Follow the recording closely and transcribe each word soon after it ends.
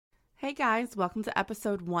Hey guys, welcome to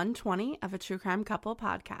episode 120 of a True Crime Couple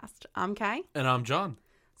podcast. I'm Kay. And I'm John.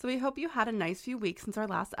 So we hope you had a nice few weeks since our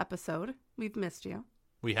last episode. We've missed you.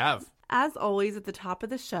 We have. As always, at the top of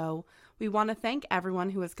the show, we want to thank everyone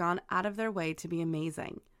who has gone out of their way to be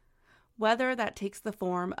amazing. Whether that takes the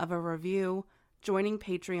form of a review, joining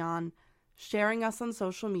Patreon, sharing us on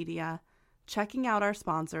social media, checking out our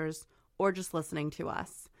sponsors, or just listening to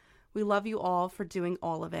us. We love you all for doing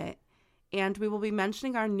all of it. And we will be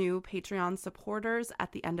mentioning our new Patreon supporters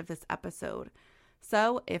at the end of this episode.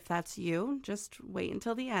 So if that's you, just wait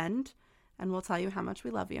until the end and we'll tell you how much we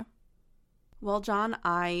love you. Well, John,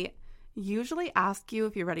 I usually ask you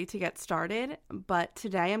if you're ready to get started, but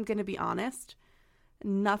today I'm going to be honest,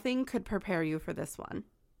 nothing could prepare you for this one.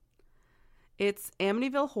 It's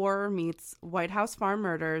Amityville Horror meets White House Farm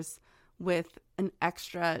Murders with an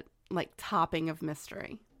extra, topping of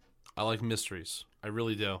mystery. I like mysteries. I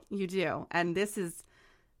really do. You do. And this is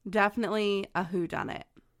definitely a whodunit.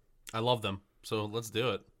 I love them. So let's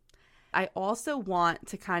do it. I also want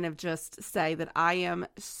to kind of just say that I am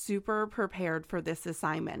super prepared for this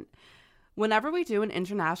assignment. Whenever we do an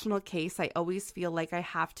international case, I always feel like I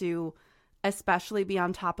have to especially be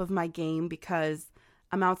on top of my game because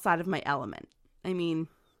I'm outside of my element. I mean,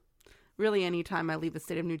 really anytime I leave the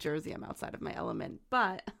state of New Jersey, I'm outside of my element.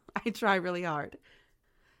 But I try really hard.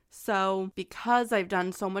 So because I've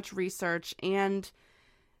done so much research and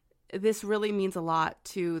this really means a lot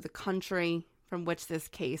to the country from which this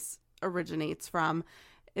case originates from,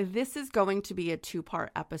 this is going to be a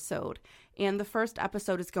two-part episode. And the first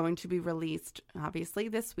episode is going to be released, obviously,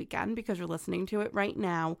 this weekend because you're listening to it right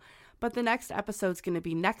now. But the next episode is going to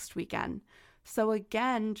be next weekend. So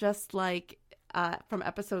again, just like from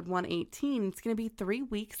episode 118, it's going to be 3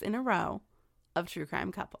 weeks in a row of True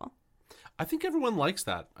Crime Couple. I think everyone likes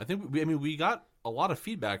that. We got a lot of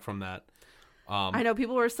feedback from that. I know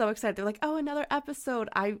people were so excited. They're like, "Oh, another episode!"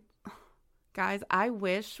 Guys, I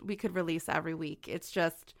wish we could release every week. It's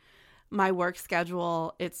just my work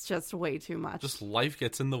schedule. It's just way too much. Just life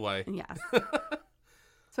gets in the way. Yes.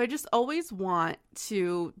 So I just always want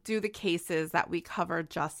to do the cases that we cover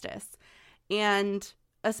justice, and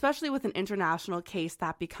especially with an international case,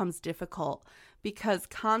 that becomes difficult because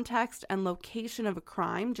context and location of a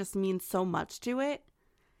crime just means so much to it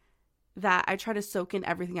that I try to soak in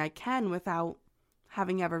everything I can without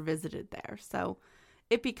having ever visited there. So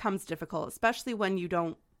it becomes difficult, especially when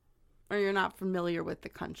you're not familiar with the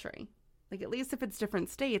country. At least if it's different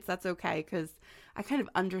states, that's okay because I kind of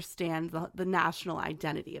understand the national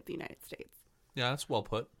identity of the United States. Yeah, that's well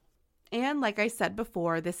put. And like I said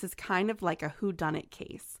before, this is kind of like a whodunit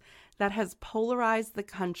case that has polarized the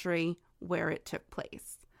country where it took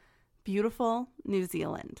place. Beautiful New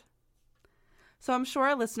Zealand. So I'm sure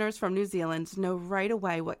our listeners from New Zealand know right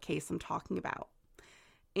away what case I'm talking about.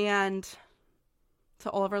 And to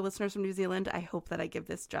all of our listeners from New Zealand, I hope that I give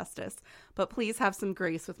this justice, but please have some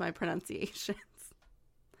grace with my pronunciations.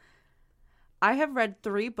 I have read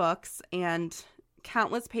 3 books and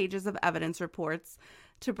countless pages of evidence reports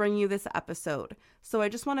to bring you this episode. So I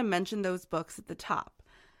just want to mention those books at the top.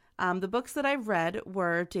 The books that I've read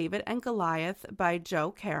were David and Goliath by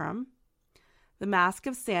Joe Karam, The Mask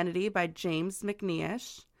of Sanity by James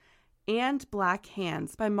McNeish, and Black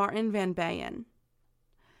Hands by Martin van Bain.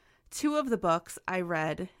 2 of the books I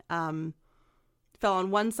read fell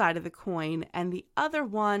on one side of the coin, and the other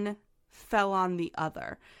one fell on the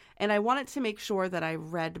other. And I wanted to make sure that I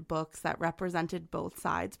read books that represented both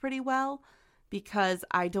sides pretty well, because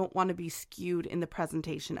I don't want to be skewed in the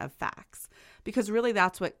presentation of facts. Because really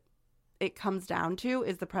that's what it comes down to,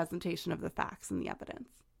 is the presentation of the facts and the evidence.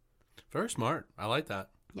 Very smart. I like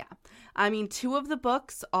that. Yeah. 2 of the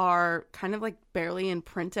books are kind of barely in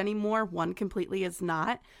print anymore. One completely is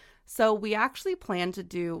not. So we actually I planned to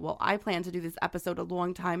do this episode a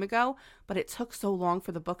long time ago, but it took so long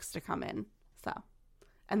for the books to come in.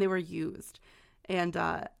 And they were used. And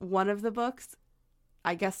one of the books,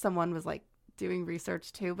 I guess someone was doing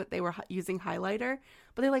research too, but they were using highlighter,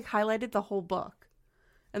 but they highlighted the whole book.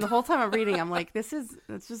 And the whole time I'm reading, I'm like, that's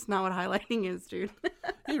just not what highlighting is, dude.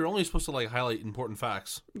 Yeah, you're only supposed to highlight important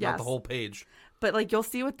facts, not the whole page. But you'll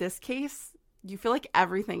see with this case, you feel like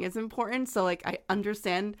everything is important. So I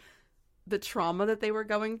understand the trauma that they were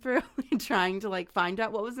going through trying to find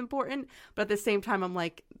out what was important. But at the same time, I'm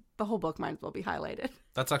like, the whole book might as well be highlighted.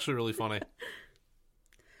 That's actually really funny.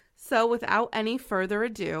 So without any further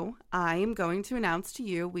ado, I am going to announce to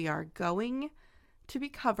you we are going to be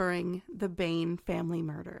covering the Bain family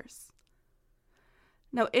murders.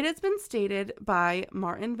 Now, it has been stated by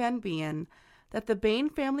Martin van Bain that the Bain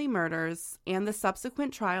family murders and the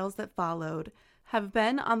subsequent trials that followed have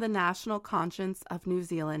been on the national conscience of New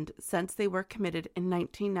Zealand since they were committed in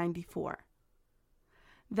 1994.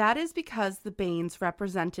 That is because the Bains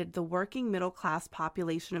represented the working middle class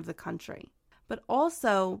population of the country, but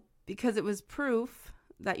also because it was proof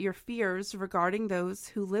that your fears regarding those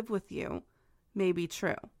who live with you may be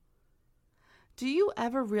true. Do you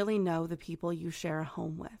ever really know the people you share a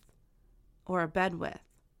home with or a bed with?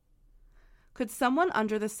 Could someone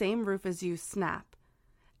under the same roof as you snap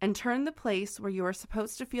and turn the place where you are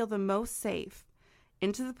supposed to feel the most safe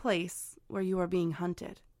into the place where you are being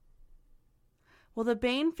hunted? Well, the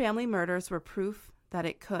Bain family murders were proof that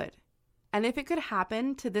it could. And if it could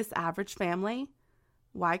happen to this average family,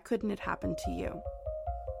 why couldn't it happen to you?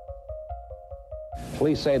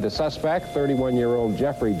 Police say the suspect, 31-year-old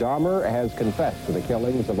Jeffrey Dahmer, has confessed to the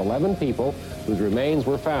killings of 11 people whose remains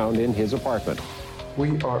were found in his apartment.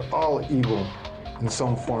 We are all evil in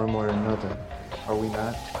some form or another, are we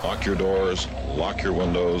not? Lock your doors, lock your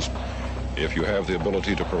windows. If you have the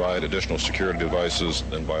ability to provide additional security devices,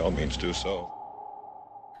 then by all means do so.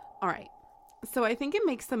 All right, so I think it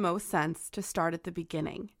makes the most sense to start at the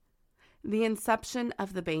beginning, the inception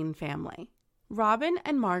of the Bain family. Robin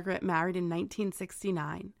and Margaret married in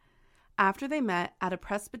 1969 after they met at a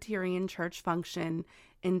Presbyterian church function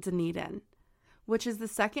in Dunedin, which is the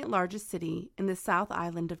second largest city in the South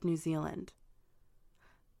Island of New Zealand.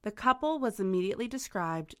 The couple was immediately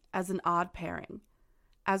described as an odd pairing,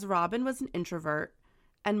 as Robin was an introvert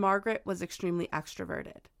and Margaret was extremely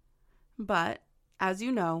extroverted. But, as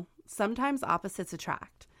you know, sometimes opposites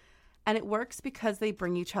attract, and it works because they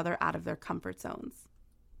bring each other out of their comfort zones.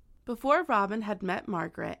 Before Robin had met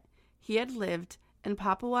Margaret, he had lived in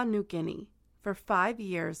Papua New Guinea for 5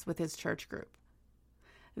 years with his church group.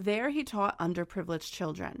 There he taught underprivileged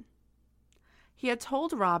children. He had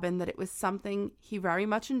told Robin that it was something he very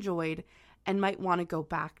much enjoyed and might want to go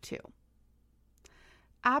back to.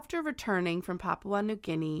 After returning from Papua New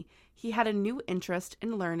Guinea, he had a new interest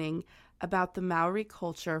in learning about the Maori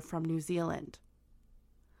culture from New Zealand.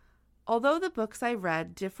 Although the books I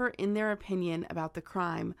read differ in their opinion about the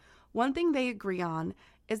crime, one thing they agree on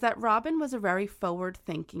is that Robin was a very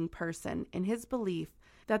forward-thinking person in his belief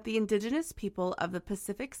that the indigenous people of the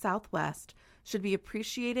Pacific Southwest should be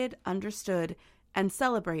appreciated, understood, and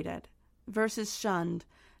celebrated, versus shunned,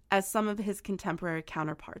 as some of his contemporary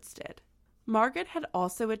counterparts did. Margaret had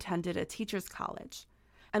also attended a teacher's college,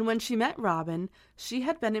 and when she met Robin, she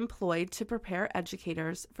had been employed to prepare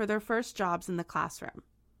educators for their first jobs in the classroom.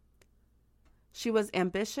 She was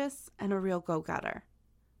ambitious and a real go-getter.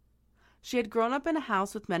 She had grown up in a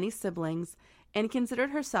house with many siblings and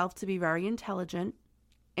considered herself to be very intelligent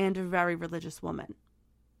and a very religious woman.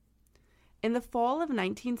 In the fall of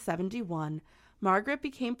 1971, Margaret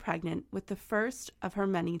became pregnant with the first of her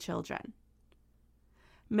many children.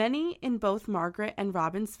 Many in both Margaret and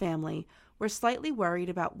Robin's family were slightly worried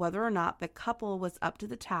about whether or not the couple was up to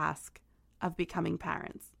the task of becoming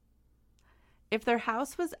parents. If their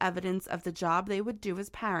house was evidence of the job they would do as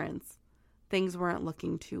parents, things weren't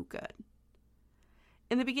looking too good.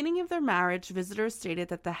 In the beginning of their marriage, visitors stated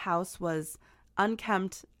that the house was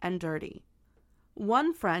unkempt and dirty.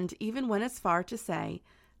 One friend even went as far to say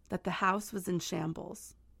that the house was in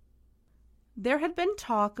shambles. There had been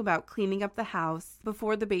talk about cleaning up the house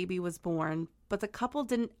before the baby was born, but the couple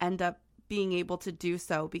didn't end up being able to do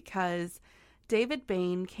so because David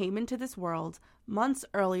Bain came into this world months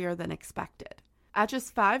earlier than expected. At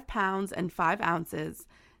just 5 pounds and 5 ounces,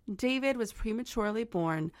 David was prematurely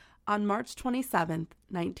born on March 27,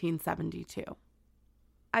 1972.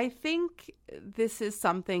 I think this is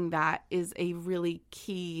something that is a really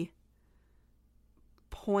key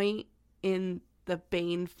point in the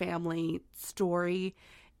Bain family story,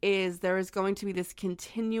 is there is going to be this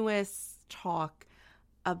continuous talk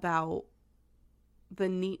about the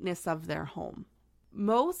neatness of their home.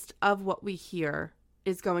 Most of what we hear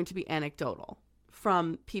is going to be anecdotal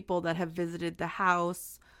from people that have visited the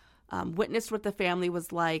house, witnessed what the family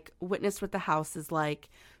was like, witnessed what the house is like.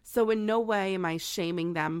 So in no way am I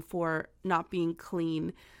shaming them for not being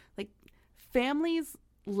clean. Like, families'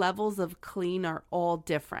 levels of clean are all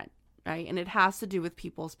different, right? And it has to do with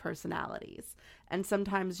people's personalities. And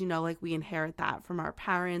sometimes, like we inherit that from our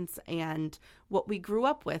parents and what we grew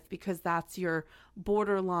up with, because that's your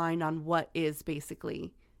borderline on what is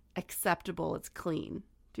basically acceptable. It's clean.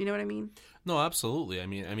 Do you know what I mean? No, absolutely. I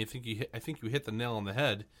mean, I think you hit the nail on the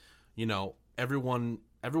head.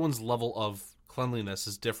 Everyone's level of cleanliness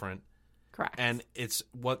is different. Correct. And it's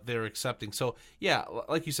what they're accepting. So, yeah,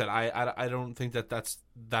 like you said, I don't think that's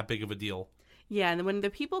that big of a deal. Yeah, and when the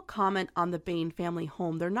people comment on the Bain family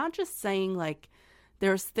home, they're not just saying, like,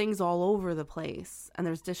 there's things all over the place and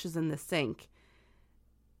there's dishes in the sink.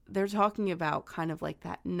 they're talking about kind of like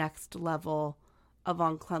that next level of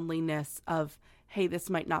uncleanliness of, hey, this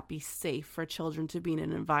might not be safe for children to be in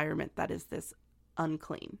an environment that is this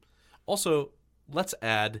unclean. Also, let's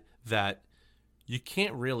add that you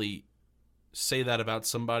can't really say that about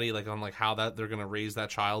somebody, like on like how that they're going to raise that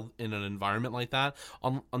child in an environment like that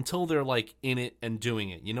until they're like in it and doing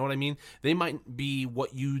it. You know what I mean? They might be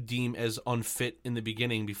what you deem as unfit in the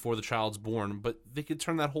beginning before the child's born, but they could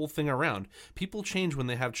turn that whole thing around. People change when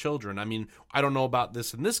they have children. I mean, I don't know about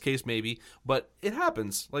this in this case maybe, but it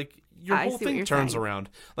happens. Like your whole thing turns around.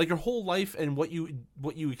 Like your whole life and what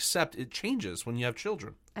you accept, it changes when you have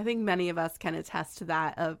children. I think many of us can attest to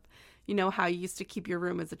that of, you know, how you used to keep your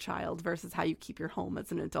room as a child versus how you keep your home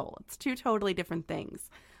as an adult. It's two totally different things.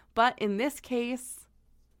 But in this case,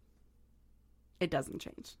 it doesn't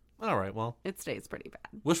change. All right, well. It stays pretty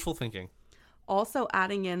bad. Wishful thinking. Also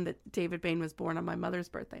adding in that David Bain was born on my mother's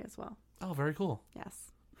birthday as well. Oh, very cool.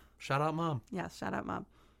 Yes. Shout out, Mom. Yes, shout out, Mom.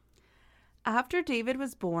 After David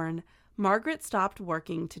was born, Margaret stopped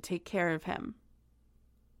working to take care of him.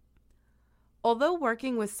 Although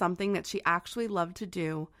working was something that she actually loved to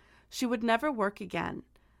do, she would never work again,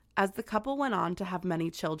 as the couple went on to have many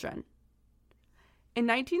children. In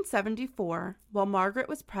 1974, while Margaret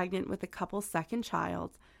was pregnant with the couple's second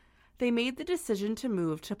child, they made the decision to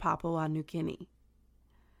move to Papua New Guinea.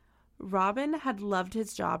 Robin had loved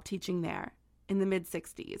his job teaching there in the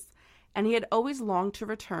mid-60s, and he had always longed to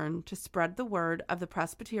return to spread the word of the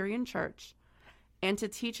Presbyterian Church and to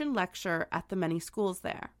teach and lecture at the many schools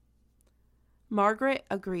there. Margaret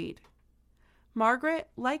agreed. Margaret,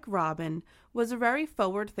 like Robin, was a very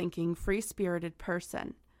forward-thinking, free-spirited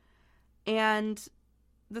person, and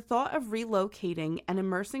the thought of relocating and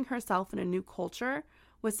immersing herself in a new culture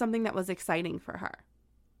was something that was exciting for her.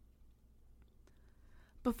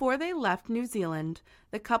 Before they left New Zealand,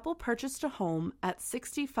 the couple purchased a home at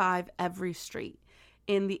 65 Every Street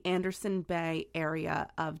in the Anderson Bay area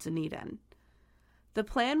of Dunedin. The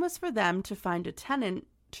plan was for them to find a tenant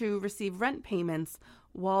to receive rent payments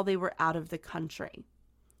while they were out of the country.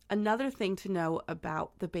 Another thing to know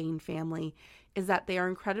about the Bain family is that they are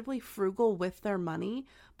incredibly frugal with their money,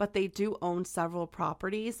 but they do own several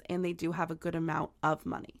properties and they do have a good amount of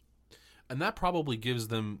money. And that probably gives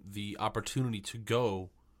them the opportunity to go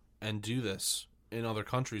and do this in other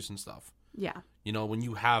countries and stuff. Yeah. You know, when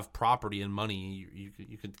you have property and money,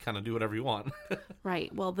 you can kind of do whatever you want.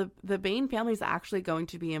 Right. Well, the Bain family is actually going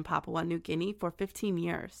to be in Papua New Guinea for 15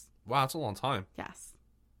 years. Wow, that's a long time. Yes.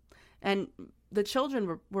 And the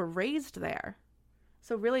children were raised there.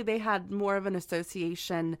 So really they had more of an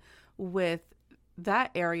association with that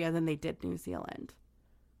area than they did New Zealand.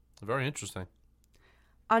 Very interesting.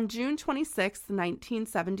 On June 26,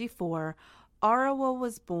 1974, Arawa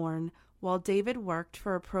was born while David worked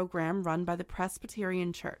for a program run by the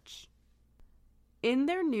Presbyterian Church. In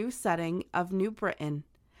their new setting of New Britain,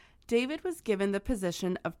 David was given the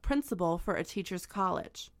position of principal for a teacher's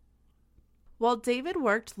college. While David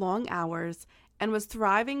worked long hours and was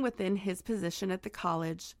thriving within his position at the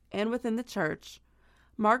college and within the church,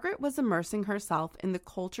 Margaret was immersing herself in the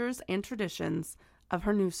cultures and traditions of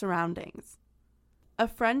her new surroundings. A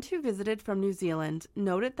friend who visited from New Zealand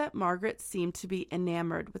noted that Margaret seemed to be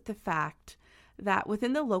enamored with the fact that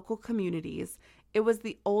within the local communities, it was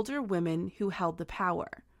the older women who held the power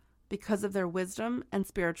because of their wisdom and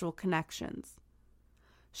spiritual connections.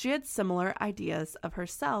 She had similar ideas of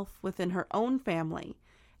herself within her own family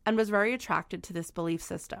and was very attracted to this belief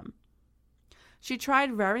system. She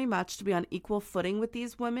tried very much to be on equal footing with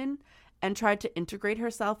these women and tried to integrate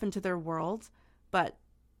herself into their world, but,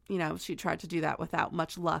 you know, she tried to do that without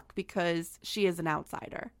much luck because she is an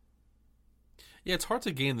outsider. Yeah, it's hard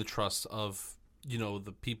to gain the trust of, you know,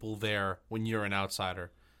 the people there when you're an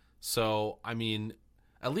outsider. So, I mean,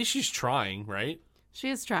 at least she's trying, right? She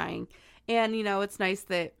is trying. And, you know, it's nice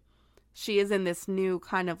that she is in this new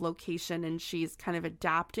kind of location and she's kind of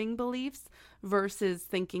adapting beliefs versus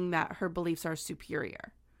thinking that her beliefs are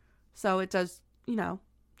superior. So it does, you know,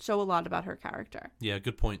 show a lot about her character. Yeah,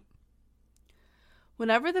 good point.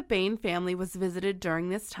 Whenever the Bain family was visited during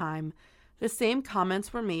this time, the same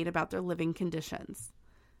comments were made about their living conditions.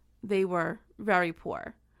 They were very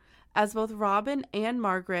poor, as both Robin and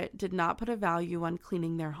Margaret did not put a value on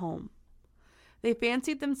cleaning their home. They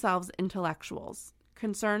fancied themselves intellectuals,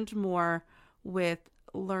 concerned more with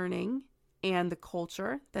learning and the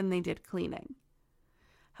culture than they did cleaning.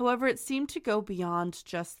 However, it seemed to go beyond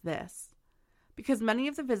just this, because many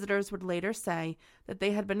of the visitors would later say that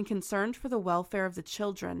they had been concerned for the welfare of the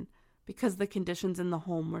children because the conditions in the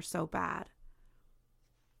home were so bad.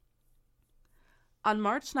 On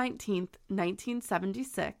March 19th,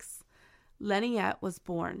 1976, Leniette was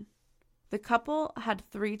born. The couple had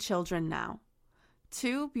 3 children now,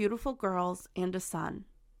 2 beautiful girls and a son.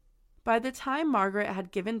 By the time Margaret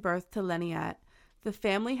had given birth to Leniette, the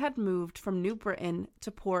family had moved from New Britain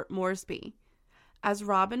to Port Moresby, as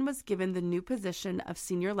Robin was given the new position of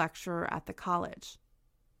senior lecturer at the college.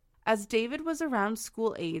 As David was around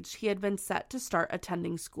school age, he had been set to start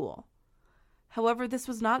attending school. However, this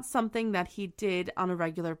was not something that he did on a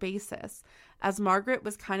regular basis, as Margaret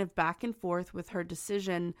was kind of back and forth with her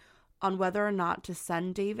decision on whether or not to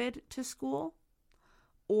send David to school,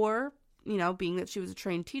 or, being that she was a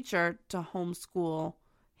trained teacher, to homeschool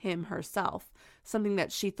him herself, something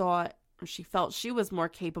that she thought or she felt she was more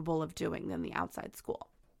capable of doing than the outside school.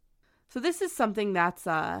 So this is something that's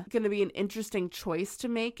going to be an interesting choice to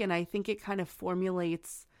make, and I think it kind of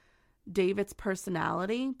formulates David's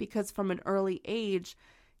personality, because from an early age,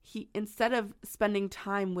 he, instead of spending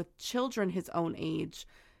time with children his own age,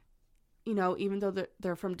 even though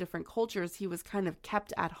they're from different cultures, he was kind of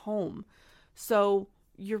kept at home. So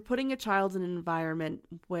you're putting a child in an environment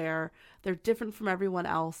where they're different from everyone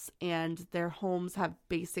else, and their homes have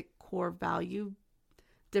basic core value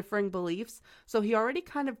differing beliefs. So he already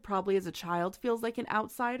kind of probably as a child feels like an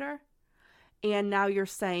outsider. And now you're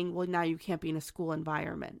saying, well, now you can't be in a school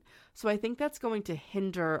environment. So I think that's going to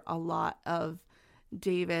hinder a lot of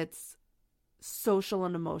David's social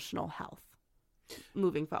and emotional health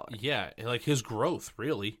moving forward. Yeah, like his growth,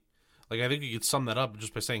 really. Like, I think you could sum that up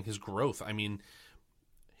just by saying his growth. I mean,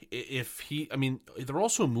 they're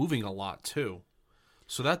also moving a lot, too.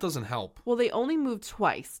 So that doesn't help. Well, they only moved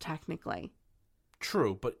twice, technically.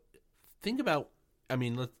 True, but think about,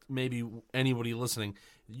 maybe anybody listening,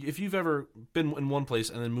 if you've ever been in one place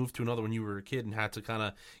and then moved to another when you were a kid and had to kind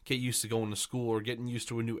of get used to going to school or getting used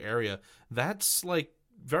to a new area, that's like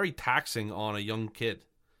very taxing on a young kid.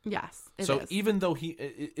 Yes, it so is. Even though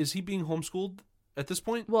is he being homeschooled at this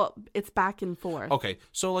point? Well, it's back and forth. Okay,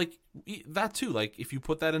 so like that too, like if you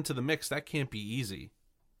put that into the mix, that can't be easy.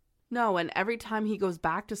 No, and every time he goes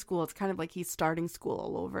back to school, it's kind of like he's starting school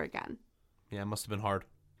all over again. Yeah, it must have been hard.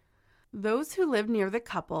 Those who lived near the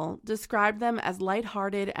couple described them as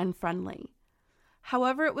lighthearted and friendly.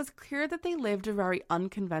 However, it was clear that they lived a very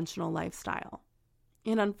unconventional lifestyle,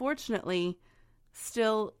 and unfortunately,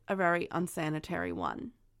 still a very unsanitary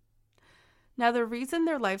one. Now, the reason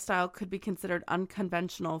their lifestyle could be considered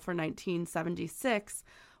unconventional for 1976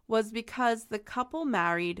 was because the couple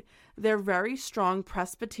married their very strong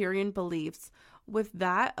Presbyterian beliefs with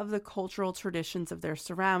that of the cultural traditions of their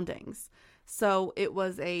surroundings. So it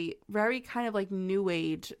was a very kind of like new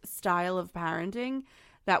age style of parenting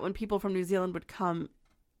that when people from New Zealand would come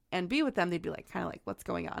and be with them, they'd be like, kind of like, what's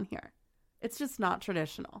going on here? It's just not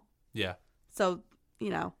traditional. Yeah. So,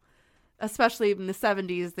 especially in the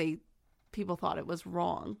 70s, people thought it was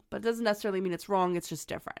wrong, but it doesn't necessarily mean it's wrong. It's just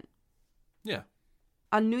different. Yeah.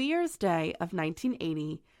 On New Year's Day of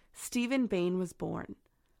 1980, Stephen Bain was born,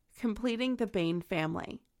 completing the Bain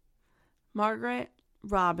family. Margaret,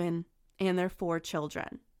 Robin, and their 4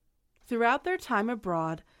 children. Throughout their time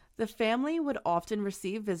abroad, the family would often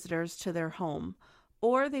receive visitors to their home,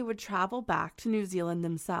 or they would travel back to New Zealand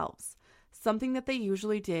themselves, something that they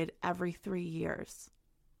usually did every 3 years.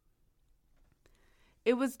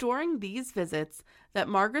 It was during these visits that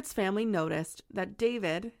Margaret's family noticed that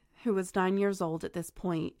David, who was 9 years old at this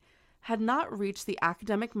point, had not reached the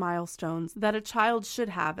academic milestones that a child should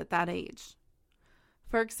have at that age.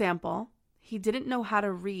 For example, he didn't know how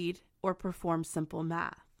to read or perform simple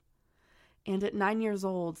math. And at 9 years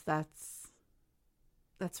old, that's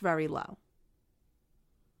very low.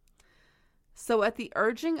 So at the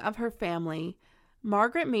urging of her family,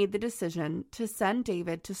 Margaret made the decision to send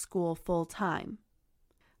David to school full time.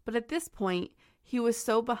 But at this point, he was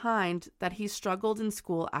so behind that he struggled in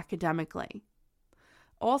school academically.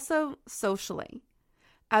 Also socially,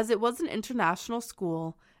 as it was an international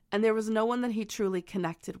school and there was no one that he truly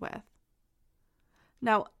connected with.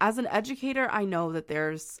 Now, as an educator, I know that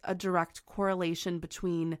there's a direct correlation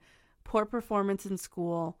between poor performance in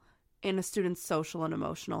school and a student's social and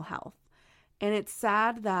emotional health. And it's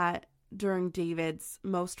sad that during David's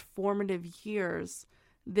most formative years,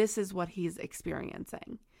 this is what he's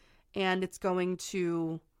experiencing. And it's going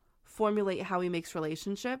to formulate how he makes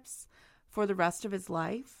relationships for the rest of his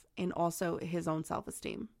life and also his own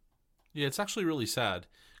self-esteem. Yeah, it's actually really sad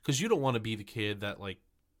because you don't want to be the kid that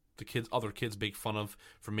other kids make fun of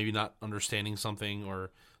for maybe not understanding something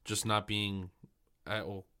or just not being,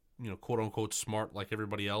 quote unquote smart like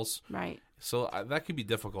everybody else. Right. So that could be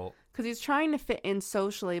difficult. Because he's trying to fit in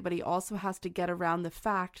socially, but he also has to get around the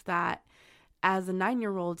fact that as a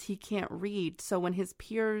 9-year-old, he can't read. So when his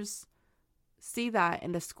peers see that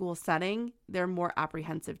in the school setting, they're more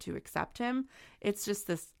apprehensive to accept him. It's just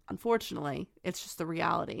this, unfortunately, it's just the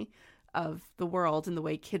reality of the world and the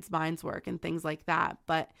way kids' minds work and things like that.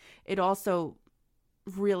 But it also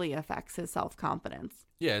really affects his self-confidence.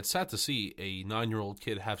 Yeah, it's sad to see a 9-year-old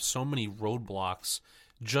kid have so many roadblocks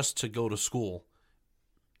just to go to school.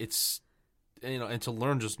 It's, and to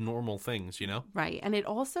learn just normal things, Right. And it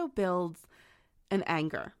also builds an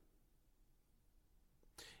anger.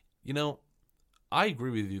 I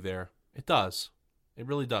agree with you there. It does. It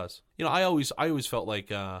really does. I always felt like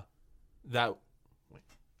that.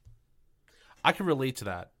 I can relate to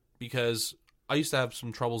that because I used to have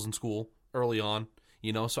some troubles in school early on,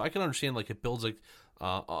 so I can understand like it builds like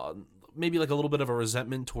maybe like a little bit of a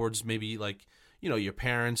resentment towards maybe like, your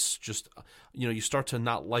parents, just, you start to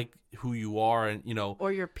not like who you are and,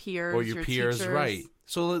 or your peers, or your peers. teachers. Right.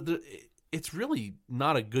 So it's really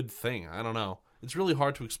not a good thing. I don't know. It's really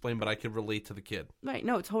hard to explain, but I can relate to the kid. Right.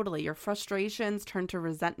 No, totally. Your frustrations turn to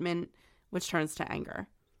resentment, which turns to anger.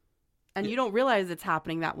 And you don't realize it's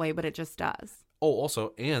happening that way, but it just does. Oh,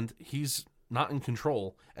 also, and he's not in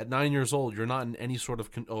control. At 9 years old, you're not in any sort of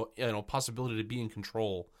possibility to be in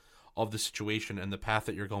control of the situation and the path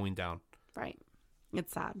that you're going down. Right.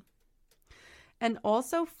 It's sad. And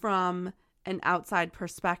also from an outside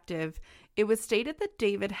perspective, it was stated that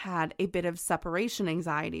David had a bit of separation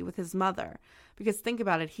anxiety with his mother. Because think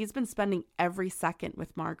about it, he's been spending every second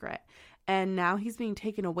with Margaret. And now he's being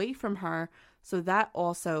taken away from her. So that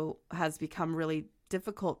also has become really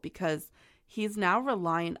difficult because he's now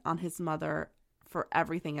reliant on his mother for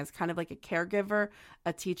everything as kind of like a caregiver,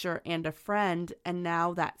 a teacher, and a friend. And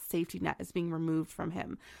now that safety net is being removed from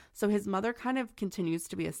him. So his mother kind of continues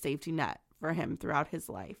to be a safety net for him throughout his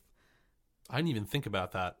life. I didn't even think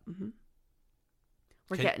about that. Mm-hmm.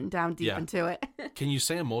 We're getting down deep into it. Can you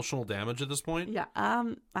say emotional damage at this point? Yeah,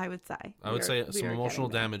 I would say. I would say some emotional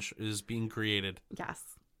damage is being created. Yes.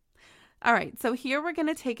 All right, so here we're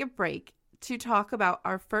going to take a break to talk about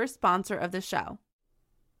our first sponsor of the show.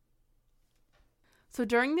 So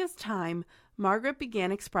during this time, Margaret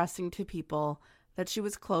began expressing to people that she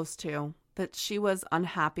was close to, that she was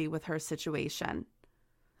unhappy with her situation.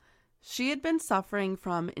 She had been suffering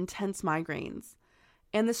from intense migraines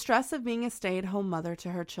and the stress of being a stay-at-home mother to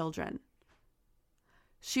her children.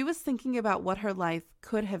 She was thinking about what her life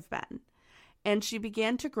could have been, and she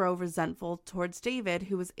began to grow resentful towards David,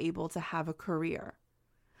 who was able to have a career.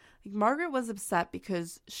 Margaret was upset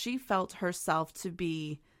because she felt herself to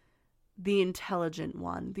be the intelligent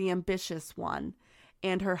one, the ambitious one,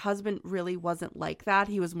 and her husband really wasn't like that.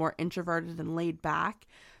 He was more introverted and laid back.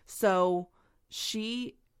 So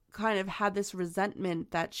she kind of had this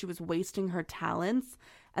resentment that she was wasting her talents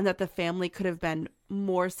and that the family could have been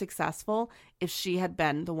more successful if she had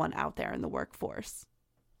been the one out there in the workforce.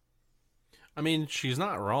 I mean, she's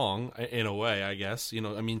not wrong in a way, I guess.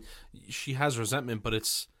 She has resentment, but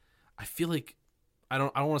I feel like I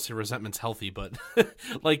don't want to say resentment's healthy, but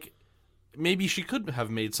like maybe she could have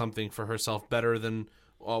made something for herself better than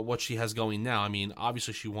what she has going now. I mean,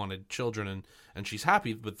 obviously she wanted children and she's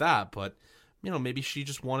happy with that, but maybe she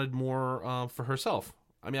just wanted more for herself.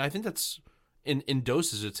 I mean, I think that's in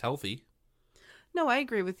doses, it's healthy. No, I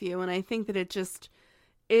agree with you. And I think that it just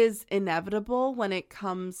is inevitable when it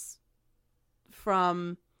comes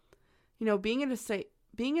from, being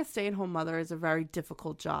a stay-at-home mother is a very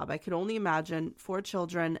difficult job. I could only imagine 4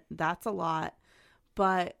 children. That's a lot.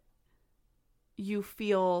 But you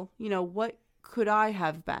feel, what could I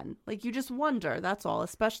have been? Like, you just wonder, that's all.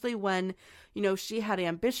 Especially when, she had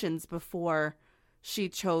ambitions before she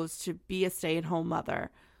chose to be a stay-at-home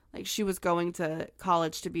mother. Like, she was going to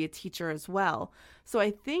college to be a teacher as well. So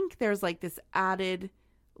I think there's like this added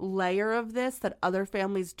layer of this that other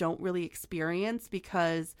families don't really experience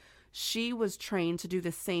because she was trained to do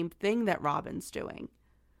the same thing that Robin's doing.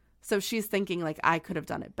 So she's thinking like, I could have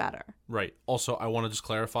done it better. Right. Also, I want to just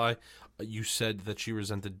clarify. You said that she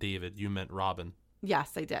resented David. You meant Robin.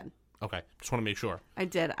 Yes, I did. Okay. Just want to make sure. I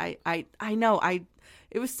did. I know.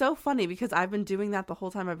 It was so funny because I've been doing that the whole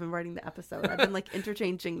time I've been writing the episode. I've been like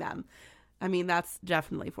interchanging them. I mean, that's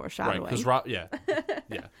definitely foreshadowing. Right. Because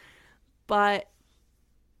yeah. But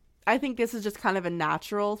I think this is just kind of a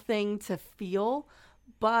natural thing to feel.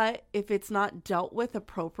 But if it's not dealt with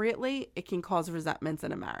appropriately, it can cause resentments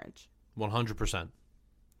in a marriage. 100%.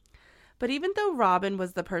 But even though Robin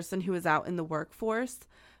was the person who was out in the workforce,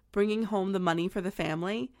 bringing home the money for the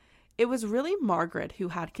family, it was really Margaret who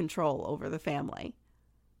had control over the family.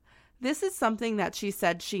 This is something that she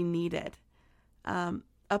said she needed.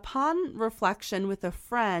 Upon reflection with a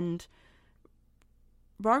friend,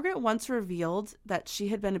 Margaret once revealed that she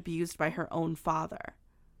had been abused by her own father.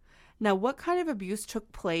 Now, what kind of abuse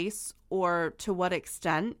took place or to what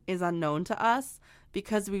extent is unknown to us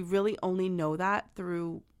because we really only know that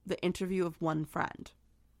through the interview of one friend.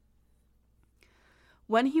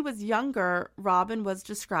 When he was younger, Robin was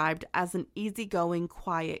described as an easygoing,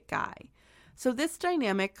 quiet guy. So this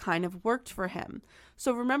dynamic kind of worked for him.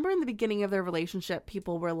 So remember in the beginning of their relationship,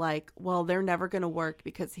 people were like, well, they're never going to work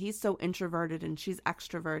because he's so introverted and she's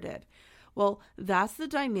extroverted. Well, that's the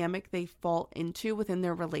dynamic they fall into within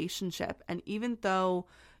their relationship. And even though,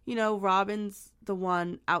 Robin's the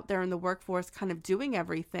one out there in the workforce kind of doing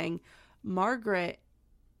everything, Margaret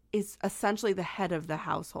is essentially the head of the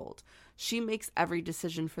household. She makes every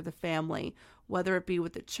decision for the family, whether it be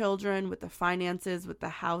with the children, with the finances, with the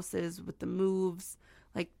houses, with the moves.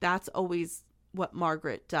 Like, that's always what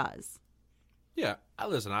Margaret does. Yeah,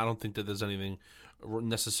 listen, I don't think that there's anything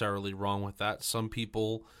necessarily wrong with that. Some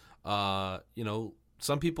people,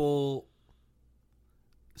 some people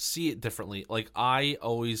see it differently. Like, I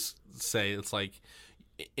always say, it's like,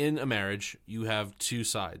 in a marriage, you have two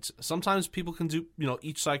sides. Sometimes people can do,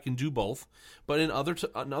 each side can do both, but in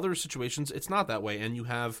other situations, it's not that way. And you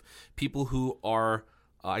have people who are,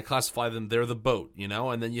 I classify them, they're the boat,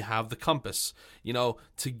 and then you have the compass.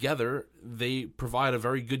 Together, they provide a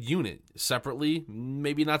very good unit. Separately,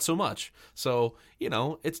 maybe not so much. So,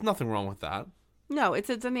 it's nothing wrong with that. No,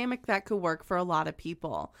 it's a dynamic that could work for a lot of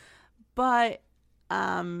people. But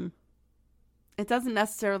it doesn't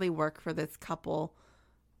necessarily work for this couple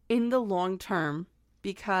in the long term,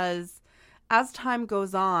 because as time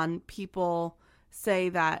goes on, people say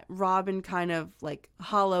that Robin kind of like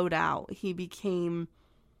hollowed out. He became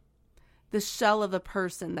the shell of the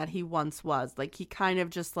person that he once was. Like, he kind of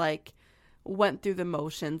just like went through the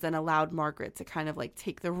motions and allowed Margaret to kind of like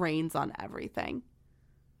take the reins on everything.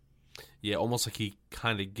 Yeah, almost like he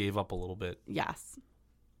kind of gave up a little bit. Yes.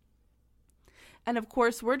 And of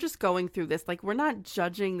course, we're just going through this. Like, we're not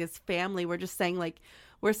judging this family. We're just saying, like,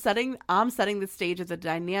 I'm setting the stage of the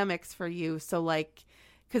dynamics for you. So, like,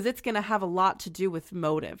 because it's going to have a lot to do with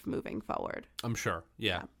motive moving forward. I'm sure.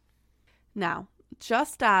 Yeah. Now,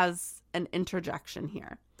 just as an interjection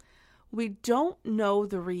here, we don't know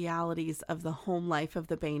the realities of the home life of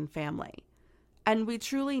the Bain family. And we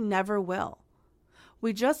truly never will.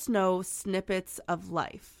 We just know snippets of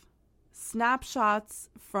life, snapshots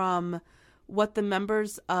from what the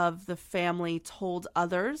members of the family told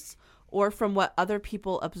others or from what other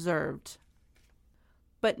people observed.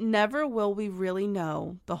 But never will we really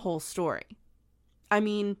know the whole story. I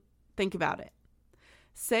mean, think about it.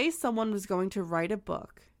 Say someone was going to write a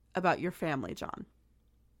book about your family, John,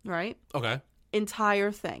 right? Okay.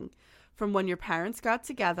 Entire thing, from when your parents got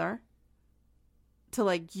together to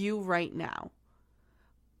like you right now.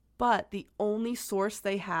 But the only source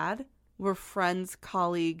they had were friends,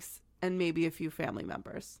 colleagues, and maybe a few family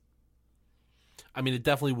members. I mean, it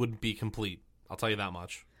definitely wouldn't be complete. I'll tell you that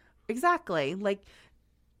much. Exactly. Like,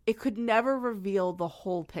 it could never reveal the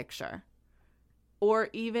whole picture or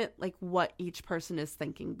even like what each person is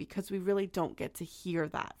thinking, because we really don't get to hear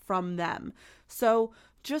that from them. So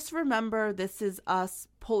just remember, this is us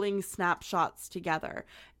pulling snapshots together.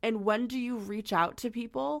 And when do you reach out to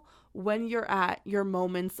people? When you're at your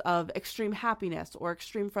moments of extreme happiness or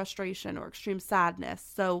extreme frustration or extreme sadness.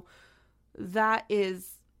 So that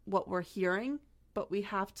is what we're hearing, but we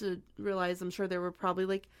have to realize, I'm sure there were probably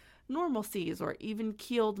like normalcies or even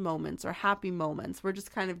keeled moments or happy moments. We're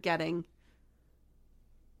just kind of getting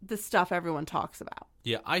the stuff everyone talks about.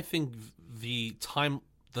 Yeah, I think the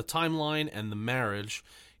timeline and the marriage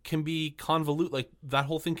can be convoluted. Like, that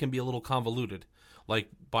whole thing can be a little convoluted, like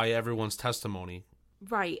by everyone's testimony.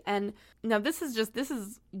 Right. And now this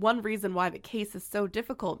is one reason why the case is so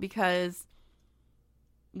difficult, because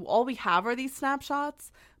all we have are these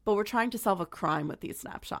snapshots, but we're trying to solve a crime with these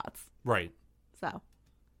snapshots. Right. So,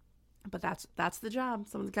 but that's the job.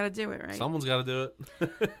 Someone's got to do it, right? Someone's got to do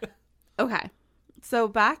it. Okay. So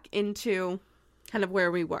back into kind of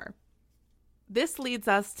where we were. This leads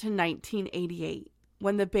us to 1988,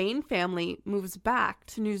 when the Bain family moves back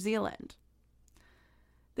to New Zealand.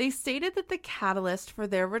 They stated that the catalyst for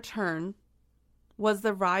their return was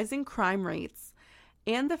the rising crime rates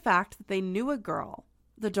and the fact that they knew a girl,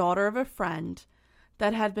 the daughter of a friend,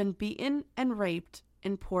 that had been beaten and raped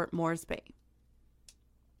in Port Moresby.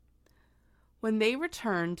 When they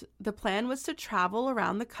returned, the plan was to travel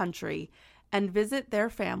around the country and visit their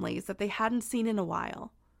families that they hadn't seen in a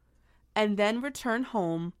while, and then return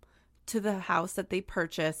home to the house that they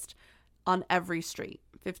purchased on Every Street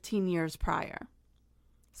 15 years prior.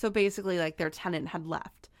 So basically, like, their tenant had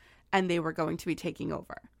left and they were going to be taking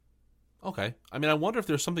over. Okay. I mean, I wonder if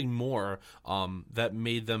there's something more that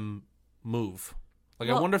made them move.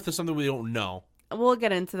 Like, I wonder if there's something we don't know. We'll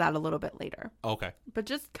get into that a little bit later. Okay. But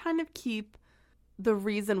just kind of keep the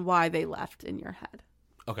reason why they left in your head.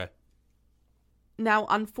 Okay. Now,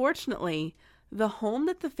 unfortunately, the home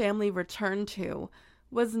that the family returned to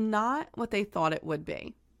was not what they thought it would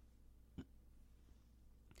be.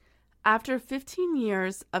 After 15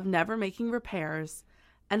 years of never making repairs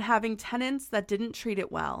and having tenants that didn't treat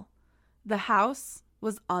it well, the house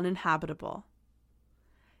was uninhabitable.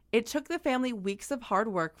 It took the family weeks of hard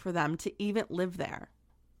work for them to even live there.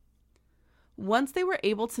 Once they were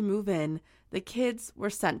able to move in, the kids were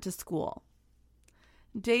sent to school.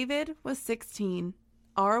 David was 16,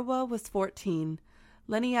 Arwa was 14,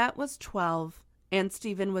 Leniette was 12, and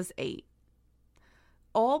Stephen was 8.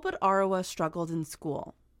 All but Arwa struggled in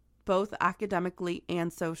school, both academically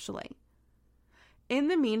and socially. In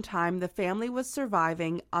the meantime, the family was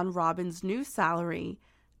surviving on Robin's new salary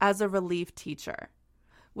as a relief teacher,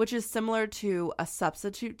 which is similar to a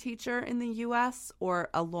substitute teacher in the U.S. or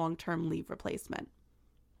a long-term leave replacement.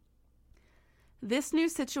 This new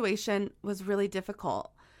situation was really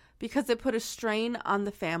difficult because it put a strain on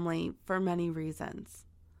the family for many reasons.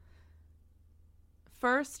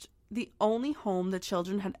 First, the only home the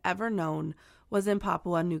children had ever known was in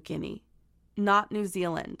Papua New Guinea, not New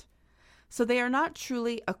Zealand. So they are not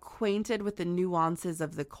truly acquainted with the nuances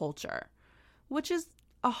of the culture, which is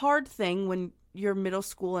a hard thing when you're middle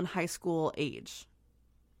school and high school age.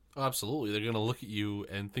 Oh, absolutely. They're going to look at you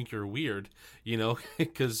and think you're weird,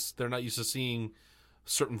 because they're not used to seeing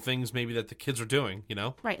certain things maybe that the kids are doing,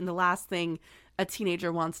 Right, and the last thing a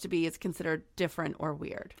teenager wants to be is considered different or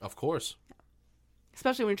weird. Of course. Yeah.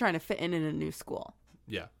 Especially when you're trying to fit in a new school.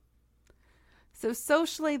 Yeah. So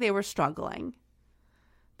socially, they were struggling.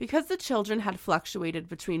 Because the children had fluctuated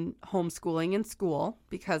between homeschooling and school,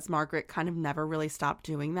 because Margaret kind of never really stopped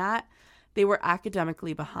doing that, they were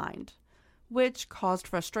academically behind, which caused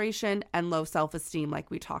frustration and low self-esteem like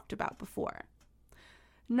we talked about before.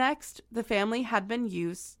 Next, the family had been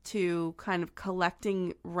used to kind of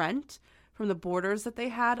collecting rent from the boarders that they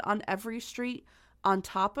had on every street on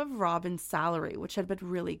top of Robin's salary, which had been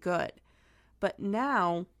really good. But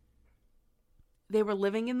now they were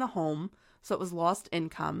living in the home, so it was lost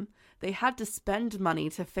income. They had to spend money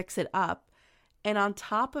to fix it up. And on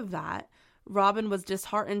top of that, Robin was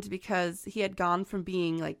disheartened because he had gone from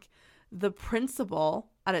being like the principal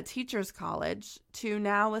at a teacher's college to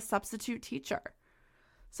now a substitute teacher.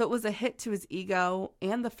 So it was a hit to his ego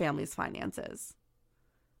and the family's finances.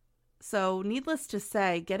 So needless to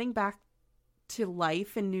say, getting back to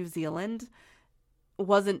life in New Zealand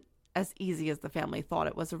wasn't as easy as the family thought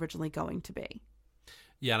it was originally going to be.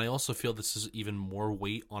 Yeah, and I also feel this is even more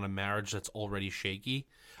weight on a marriage that's already shaky.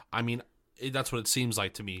 I mean, that's what it seems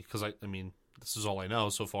like to me, because I mean, this is all I know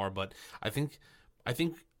so far, but I think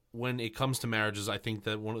when it comes to marriages, I think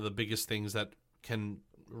that one of the biggest things that can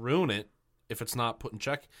ruin it, if it's not put in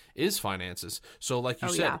check, is finances. So like you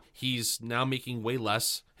said, yeah. He's now making way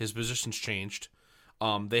less. His position's changed.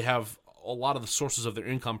 They have a lot of the sources of their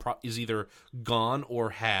income is either gone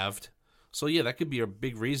or halved. So yeah, that could be a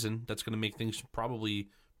big reason that's going to make things probably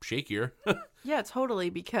shakier. Yeah, totally,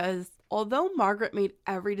 because although Margaret made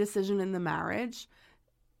every decision in the marriage,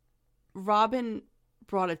 Robin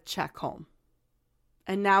brought a check home.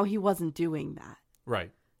 And now he wasn't doing that.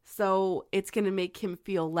 Right. So it's going to make him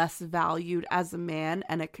feel less valued as a man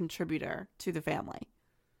and a contributor to the family.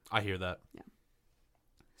 I hear that. Yeah.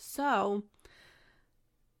 So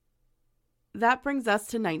that brings us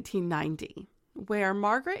to 1990, where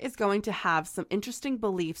Margaret is going to have some interesting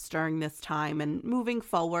beliefs during this time and moving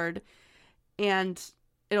forward. And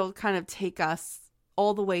it'll kind of take us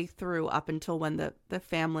all the way through up until when the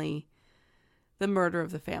murder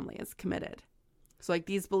of the family is committed. So like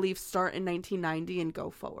these beliefs start in 1990 and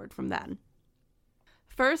go forward from then.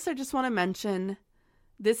 First, I just want to mention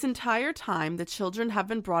this entire time, the children have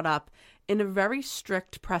been brought up in a very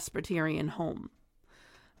strict Presbyterian home.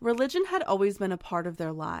 Religion had always been a part of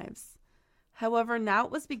their lives. However, now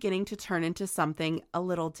it was beginning to turn into something a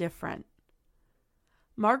little different.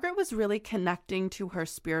 Margaret was really connecting to her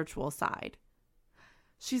spiritual side.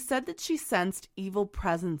 She said that she sensed evil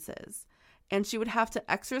presences, and she would have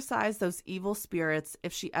to exorcise those evil spirits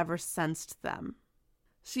if she ever sensed them.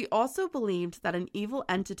 She also believed that an evil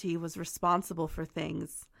entity was responsible for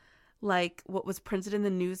things, like what was printed in the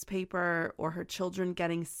newspaper or her children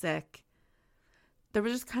getting sick. There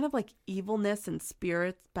was just kind of like evilness and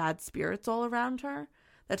spirits, bad spirits all around her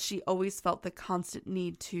that she always felt the constant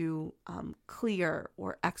need to clear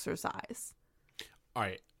or exorcise. All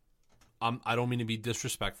right. I don't mean to be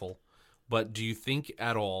disrespectful, but do you think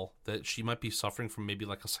at all that she might be suffering from maybe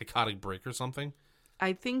like a psychotic break or something?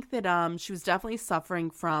 I think that she was definitely suffering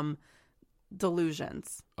from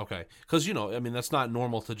delusions. Okay. Because, I mean, that's not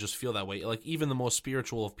normal to just feel that way. Like, even the most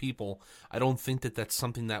spiritual of people, I don't think that that's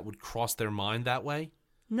something that would cross their mind that way.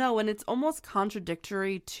 No, and it's almost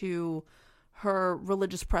contradictory to her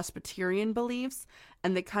religious Presbyterian beliefs,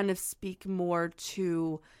 and they kind of speak more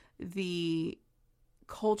to the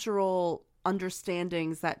cultural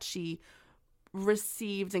understandings that she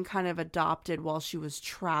received and kind of adopted while she was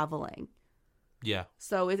traveling. Yeah.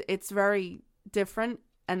 So it's very different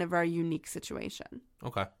and a very unique situation.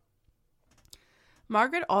 Okay.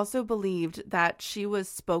 Margaret also believed that she was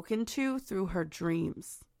spoken to through her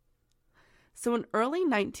dreams. So in early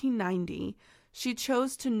 1990, she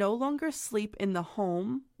chose to no longer sleep in the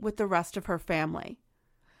home with the rest of her family.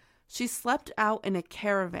 She slept out in a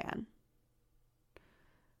caravan.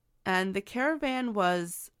 And the caravan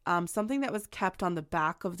was something that was kept on the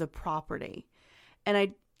back of the property.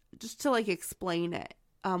 And just to explain it,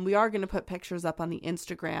 we are going to put pictures up on the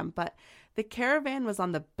Instagram, but the caravan was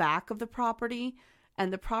on the back of the property,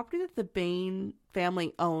 and the property that the Bain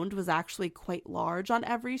family owned was actually quite large on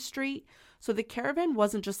every street. So the caravan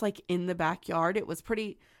wasn't just in the backyard. It was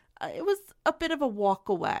it was a bit of a walk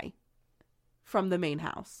away from the main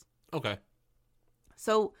house. Okay.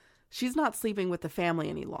 So she's not sleeping with the family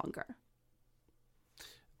any longer.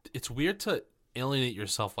 It's weird to alienate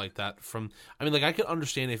yourself like that from, I mean, I could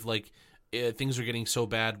understand if things are getting so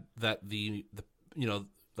bad that the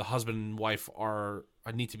husband and wife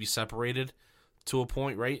need to be separated to a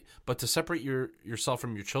point, right? But to separate yourself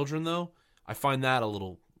from your children, though, I find that a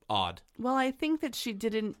little odd. Well, I think that she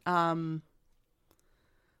didn't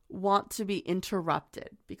want to be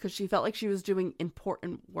interrupted because she felt like she was doing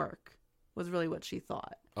important work, was really what she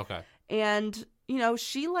thought. Okay. And,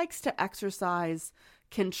 she likes to exercise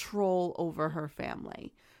control over her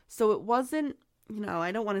family. So it wasn't,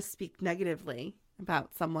 I don't want to speak negatively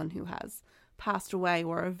about someone who has passed away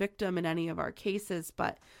or a victim in any of our cases,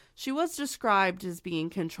 but she was described as being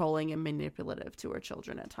controlling and manipulative to her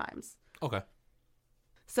children at times. Okay.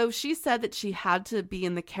 So she said that she had to be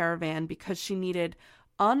in the caravan because she needed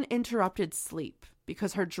uninterrupted sleep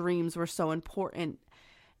because her dreams were so important.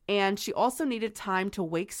 And she also needed time to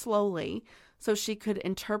wake slowly so she could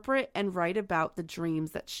interpret and write about the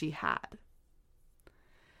dreams that she had.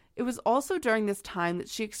 It was also during this time that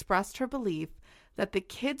she expressed her belief that the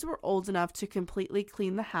kids were old enough to completely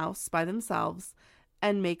clean the house by themselves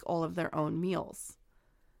and make all of their own meals.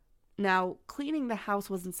 Now, cleaning the house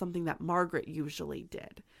wasn't something that Margaret usually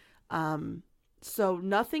did. So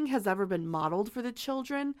nothing has ever been modeled for the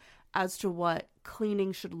children as to what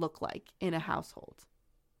cleaning should look like in a household.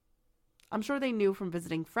 I'm sure they knew from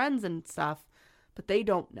visiting friends and stuff, but they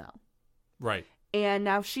don't know. Right. And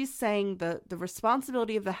now she's saying the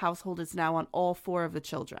responsibility of the household is now on all 4 of the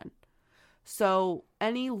children. So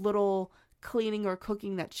any little cleaning or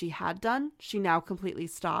cooking that she had done, she now completely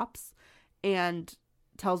stops and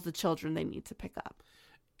tells the children they need to pick up.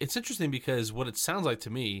 It's interesting because what it sounds like to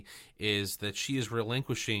me is that she is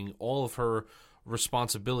relinquishing all of her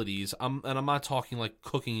responsibilities. And I'm not talking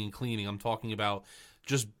cooking and cleaning. I'm talking about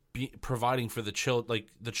just providing for the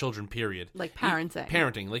children, period. Like parenting.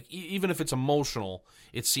 Parenting. Even if it's emotional,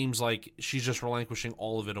 it seems like she's just relinquishing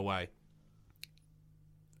all of it away.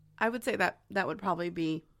 I would say that would probably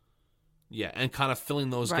be... Yeah, and kind of filling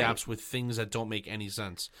those gaps with things that don't make any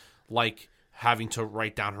sense. Like having to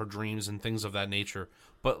write down her dreams and things of that nature.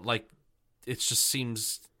 But, it just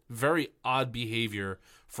seems very odd behavior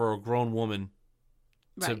for a grown woman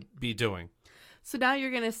to be doing. So now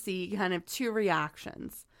you're going to see kind of 2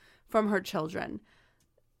 reactions from her children.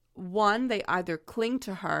 One, they either cling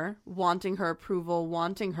to her, wanting her approval,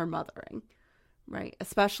 wanting her mothering, right?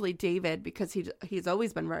 Especially David, because he's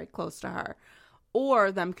always been very close to her.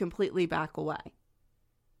 Or them completely back away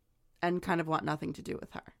and kind of want nothing to do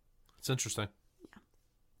with her. It's interesting. Yeah.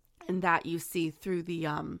 And that you see through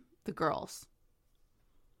the girls.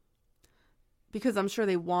 Because I'm sure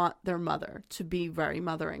they want their mother to be very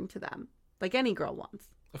mothering to them, like any girl wants.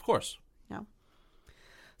 Of course. No.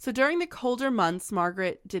 So during the colder months,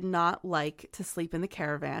 Margaret did not like to sleep in the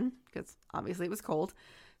caravan because obviously it was cold.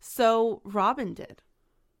 So Robin did.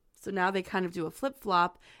 So now they kind of do a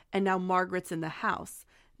flip-flop, and now Margaret's in the house.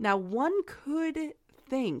 Now, one could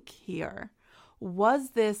think here,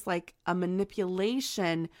 was this a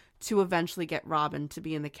manipulation to eventually get Robin to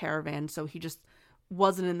be in the caravan so he just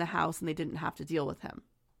wasn't in the house and they didn't have to deal with him?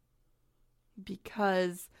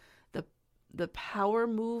 Because the power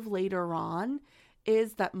move later on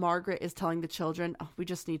is that Margaret is telling the children, we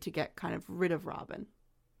just need to get kind of rid of Robin.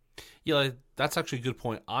 Yeah, that's actually a good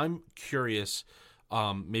point. I'm curious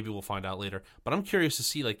Maybe we'll find out later. But I'm curious to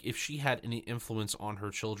see, like, if she had any influence on her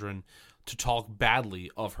children to talk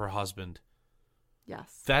badly of her husband.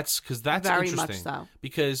 Yes. That's Very interesting. much so.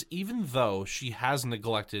 Because even though she has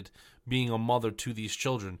neglected being a mother to these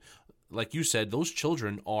children, like you said, those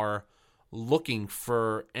children are looking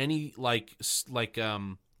for any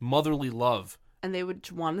motherly love. And they would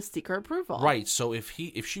want to seek her approval. Right. So if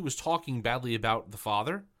she was talking badly about the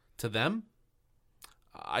father to them,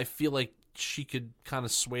 I feel like she could kind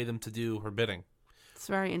of sway them to do her bidding. It's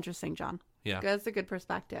very interesting, John. Yeah. That's a good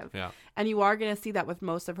perspective. Yeah. And you are going to see that with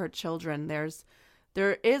most of her children.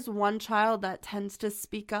 There is one child that tends to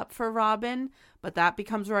speak up for Robin, but that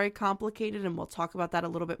becomes very complicated, and we'll talk about that a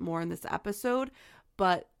little bit more in this episode.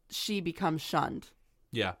 But she becomes shunned.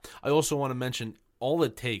 Yeah. I also want to mention all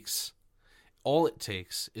it takes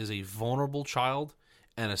is a vulnerable child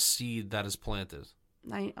and a seed that is planted.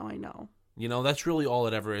 I know. You know, that's really all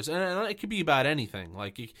it ever is. And it could be about anything.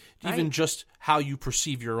 Like, even Right. just how you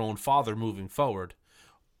perceive your own father moving forward.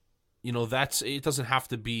 You know, it doesn't have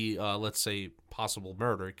to be, let's say, possible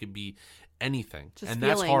murder. It could be anything. Just and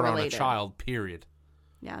that's feeling hard on related. a child, period.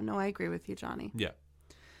 Yeah, no, I agree with you, Johnny. Yeah.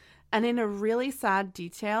 And in a really sad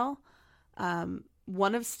detail,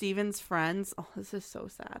 one of Stephen's friends, oh, this is so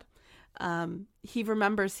sad. He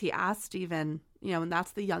remembers he asked Stephen, and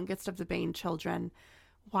that's the youngest of the Bain children,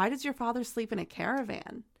 why does your father sleep in a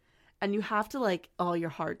caravan? And you have to your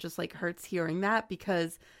heart just hurts hearing that,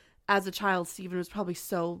 because as a child, Stephen was probably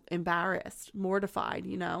so embarrassed, mortified,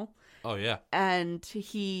 Oh, yeah. And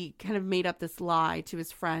he kind of made up this lie to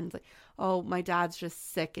his friend, like, oh, my dad's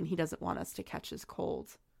just sick and he doesn't want us to catch his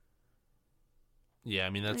cold. Yeah,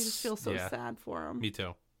 I mean, I just feel so sad for him. Me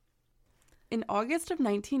too. In August of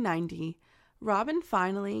 1990, Robin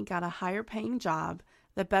finally got a higher-paying job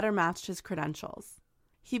that better matched his credentials.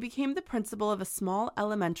 He became the principal of a small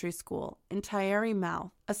elementary school in Tyeri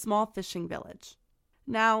Mouth, a small fishing village.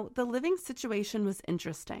 Now, the living situation was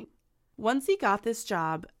interesting. Once he got this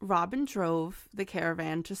job, Robin drove the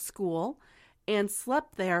caravan to school and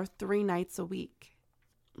slept there 3 nights a week.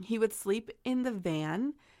 He would sleep in the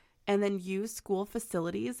van and then use school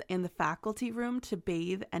facilities and the faculty room to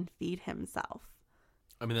bathe and feed himself.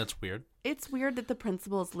 I mean, that's weird. It's weird that the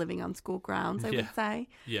principal is living on school grounds, I would say.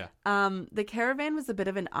 Yeah. The caravan was a bit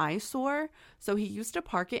of an eyesore, so he used to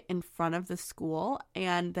park it in front of the school,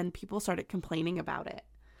 and then people started complaining about it.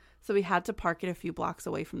 So he had to park it a few blocks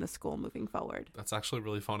away from the school moving forward. That's actually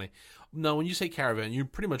really funny. No, when you say caravan, you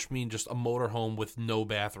pretty much mean just a motorhome with no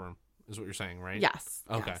bathroom, is what you're saying, right? Yes.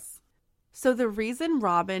 Okay. Yes. So the reason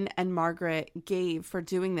Robin and Margaret gave for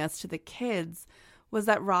doing this to the kids was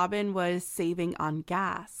that Robin was saving on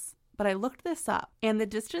gas. But I looked this up, and the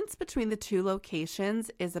distance between the two locations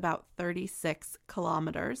is about 36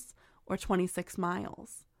 kilometers or 26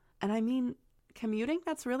 miles. And I mean, commuting,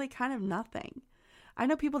 that's really kind of nothing. I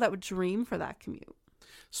know people that would dream for that commute.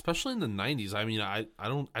 Especially in the 90s. I mean, I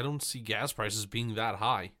don't see gas prices being that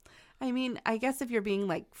high. I mean, I guess if you're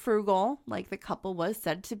being frugal, like the couple was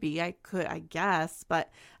said to be, I guess. But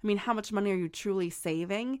I mean, how much money are you truly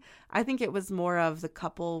saving? I think it was more of the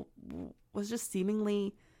couple was just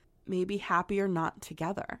seemingly maybe happier not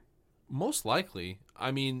together. Most likely.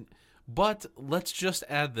 I mean, but let's just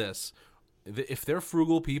add this. If they're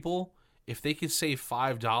frugal people, if they could save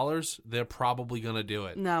 $5, they're probably going to do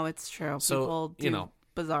it. No, it's true. So, people do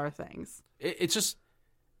bizarre things. It's just,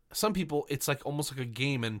 some people, it's almost like a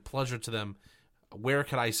game and pleasure to them. Where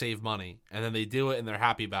could I save money? And then they do it and they're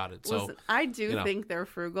happy about it. So listen, I do think they're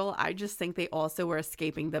frugal. I just think they also were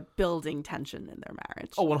escaping the building tension in their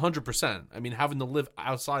marriage. Oh, 100%. I mean, having to live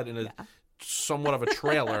outside in a somewhat of a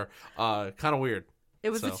trailer, kind of weird. It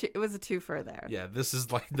was a twofer there. Yeah, this is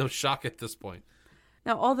no shock at this point.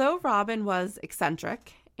 Now, although Robin was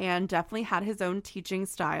eccentric and definitely had his own teaching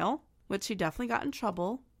style, which he definitely got in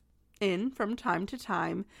trouble in from time to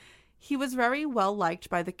time, he was very well liked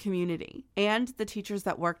by the community and the teachers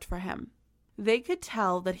that worked for him. They could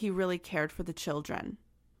tell that he really cared for the children.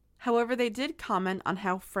 However, they did comment on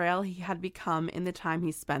how frail he had become in the time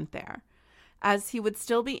he spent there, as he would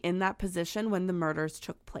still be in that position when the murders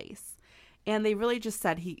took place. And they really just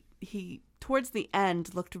said he towards the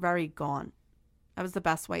end looked very gaunt. That was the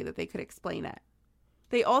best way that they could explain it.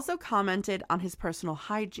 They also commented on his personal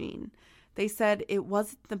hygiene. They said it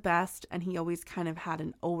wasn't the best and he always kind of had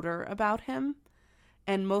an odor about him.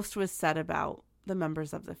 And most was said about the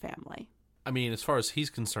members of the family. I mean, as far as he's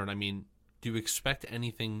concerned, I mean, do you expect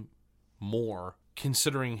anything more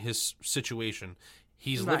considering his situation?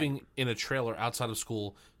 He's living in a trailer outside of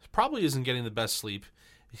school, probably isn't getting the best sleep.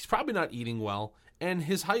 He's probably not eating well. And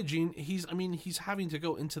his hygiene, he's having to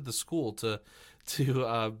go into the school to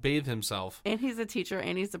bathe himself. And he's a teacher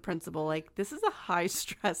and he's a principal. Like, this is a high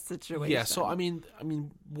stress situation. Yeah, so I mean,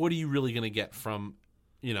 what are you really going to get from,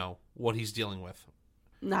 what he's dealing with?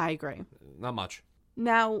 No, I agree. Not much.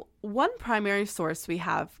 Now, one primary source we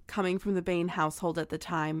have coming from the Bain household at the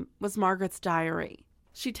time was Margaret's diary.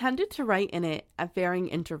 She tended to write in it at varying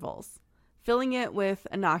intervals, filling it with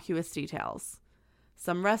innocuous details.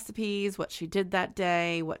 Some recipes, what she did that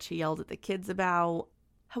day, what she yelled at the kids about.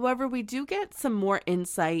 However, we do get some more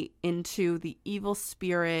insight into the evil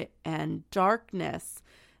spirit and darkness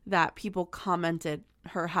that people commented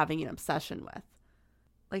her having an obsession with.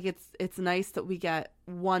 Like, it's nice that we get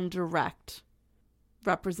one direct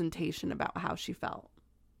representation about how she felt.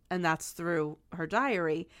 And that's through her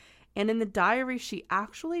diary. And in the diary, she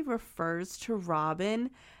actually refers to Robin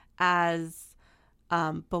as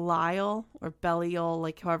Belial or Belial,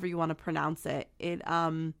 like however you want to pronounce it.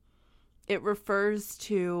 It refers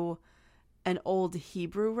to an old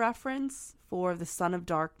Hebrew reference for the son of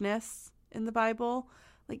darkness in the Bible,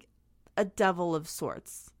 like a devil of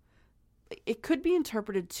sorts. It could be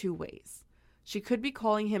interpreted two ways. She could be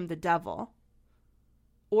calling him the devil,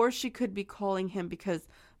 or she could be calling him because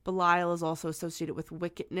Belial is also associated with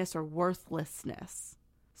wickedness or worthlessness.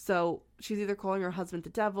 So she's either calling her husband the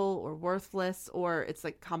devil or worthless, or it's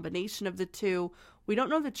like a combination of the two. We don't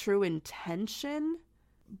know the true intention,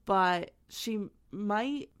 but she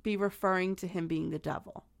might be referring to him being the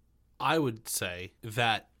devil. I would say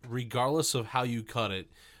that regardless of how you cut it,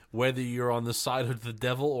 whether you're on the side of the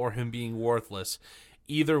devil or him being worthless,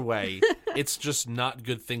 either way, it's just not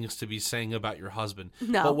good things to be saying about your husband.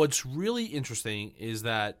 No. But what's really interesting is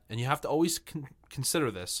that, and you have to always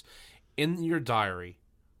consider this, in your diary,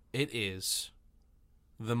 it is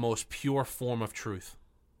the most pure form of truth.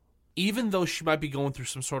 Even though she might be going through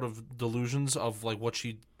some sort of delusions of like what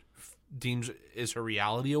she deems is her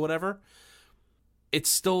reality or whatever, it's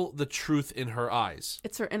still the truth in her eyes.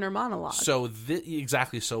 It's her inner monologue. So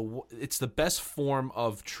exactly. So it's the best form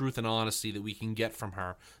of truth and honesty that we can get from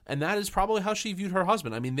her, and that is probably how she viewed her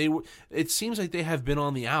husband. I mean, it seems like they have been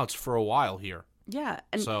on the outs for a while here. Yeah,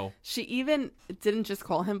 and so she even didn't just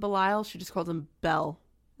call him Belial; she just called him Bel.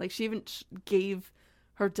 Like, she even gave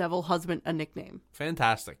her devil husband a nickname.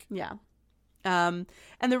 Fantastic. Yeah. And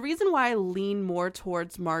the reason why I lean more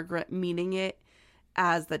towards Margaret meaning it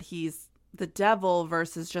as that he's the devil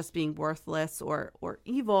versus just being worthless or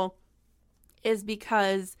evil is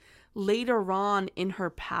because later on in her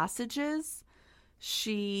passages,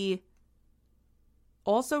 she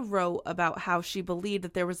also wrote about how she believed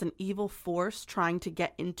that there was an evil force trying to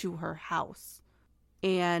get into her house.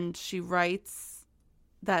 And she writes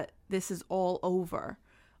that this is all over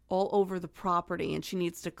the property, and she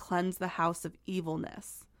needs to cleanse the house of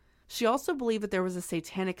evilness. She also believed that there was a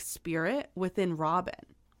satanic spirit within Robin,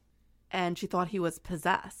 and she thought he was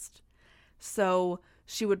possessed. So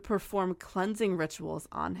she would perform cleansing rituals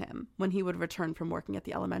on him when he would return from working at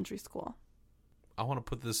the elementary school. I want to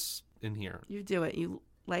put this in here. You do it. You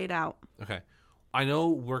lay it out. Okay. I know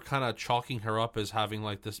we're kind of chalking her up as having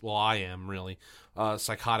like this, well, I am really,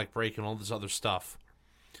 psychotic break and all this other stuff.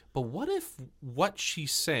 But what if what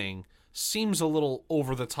she's saying seems a little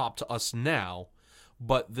over the top to us now,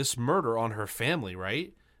 but this murder on her family,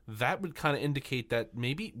 right? That would kind of indicate that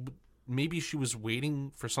maybe she was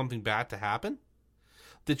waiting for something bad to happen.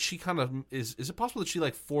 Did she kind of, is it possible that she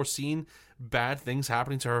like foreseen bad things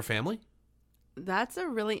happening to her family? That's a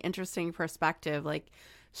really interesting perspective. Like,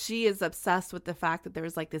 she is obsessed with the fact that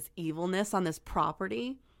there's like this evilness on this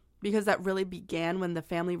property, because that really began when the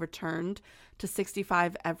family returned to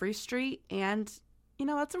 65 Every Street. And,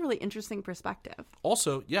 that's a really interesting perspective.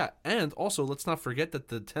 Also, yeah. And also, let's not forget that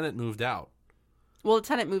the tenant moved out. Well, the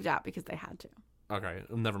tenant moved out because they had to. Okay,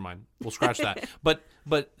 never mind. We'll scratch that. But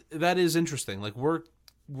that is interesting. Like,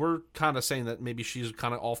 we're kind of saying that maybe she's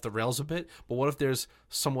kind of off the rails a bit. But what if there's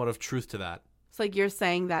somewhat of truth to that? It's like you're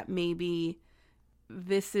saying that maybe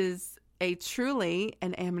this is truly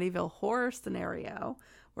an Amityville horror scenario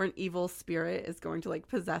where an evil spirit is going to like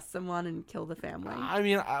possess someone and kill the family. I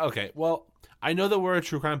mean, okay, well, I know that we're a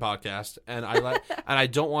true crime podcast, and and I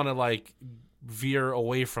don't want to like veer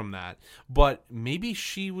away from that, but maybe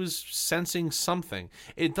she was sensing something.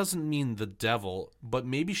 It doesn't mean the devil, but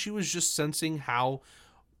maybe she was just sensing how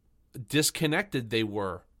disconnected they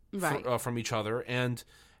were from each other, and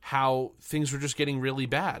how things were just getting really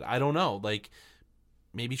bad. I don't know, like.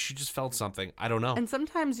 Maybe she just felt something. I don't know. And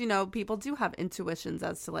sometimes, people do have intuitions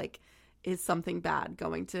as to, like, is something bad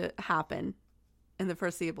going to happen in the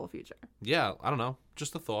foreseeable future? Yeah, I don't know.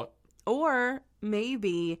 Just a thought. Or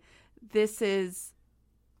maybe this is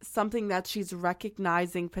something that she's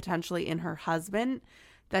recognizing potentially in her husband,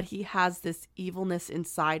 that he has this evilness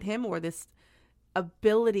inside him, or this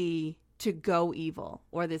ability to go evil,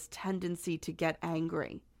 or this tendency to get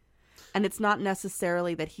angry. And it's not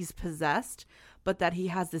necessarily that he's possessed, but that he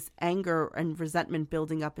has this anger and resentment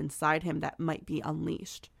building up inside him that might be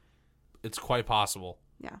unleashed. It's quite possible.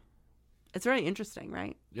 Yeah. It's very interesting,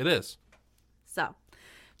 right? It is. So,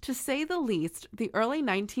 to say the least, the early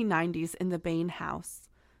 1990s in the Bain house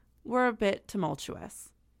were a bit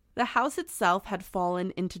tumultuous. The house itself had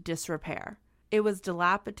fallen into disrepair. It was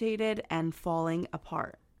dilapidated and falling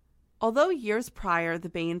apart. Although years prior the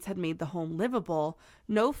Bains had made the home livable,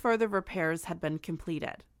 no further repairs had been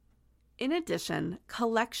completed. In addition,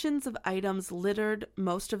 collections of items littered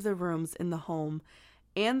most of the rooms in the home,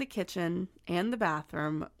 and the kitchen and the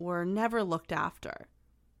bathroom were never looked after.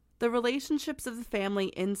 The relationships of the family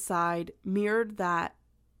inside mirrored that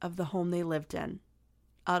of the home they lived in.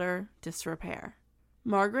 Utter disrepair.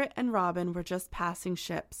 Margaret and Robin were just passing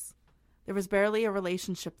ships. There was barely a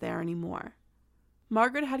relationship there anymore.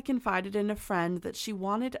 Margaret had confided in a friend that she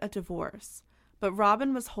wanted a divorce, but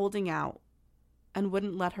Robin was holding out and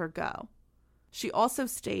wouldn't let her go. She also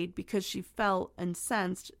stayed because she felt and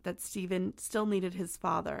sensed that Stephen still needed his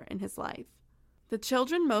father in his life. The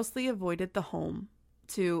children mostly avoided the home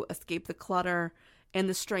to escape the clutter and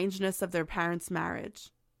the strangeness of their parents'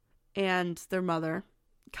 marriage, and their mother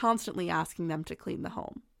constantly asking them to clean the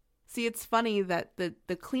home. See, it's funny that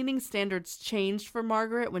the cleaning standards changed for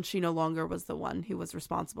Margaret when she no longer was the one who was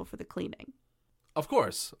responsible for the cleaning. Of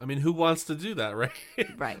course. I mean, who wants to do that, right?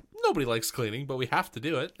 Right. Nobody likes cleaning, but we have to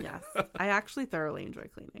do it. Yes. I actually thoroughly enjoy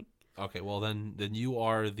cleaning. Okay, well then you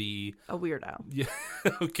are A weirdo. Yeah.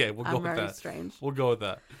 Okay, we'll go with that. I'm very strange. We'll go with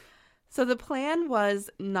that. So the plan was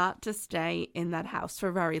not to stay in that house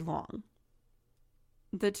for very long.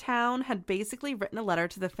 The town had basically written a letter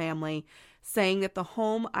to the family saying that the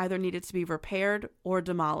home either needed to be repaired or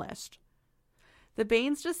demolished. The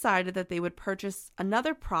Bains decided that they would purchase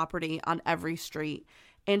another property on every street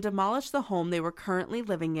and demolish the home they were currently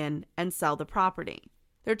living in and sell the property.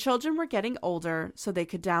 Their children were getting older, so they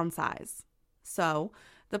could downsize. So,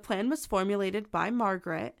 the plan was formulated by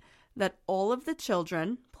Margaret that all of the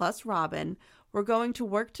children, plus Robin, were going to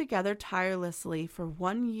work together tirelessly for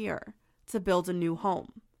 1 year to build a new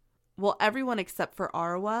home. Well, everyone except for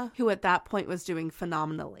Arwa, who at that point was doing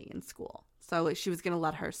phenomenally in school. So she was going to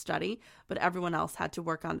let her study, but everyone else had to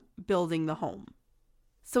work on building the home.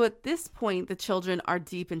 So at this point, the children are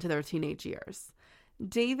deep into their teenage years.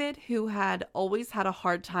 David, who had always had a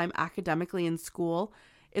hard time academically in school,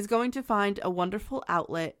 is going to find a wonderful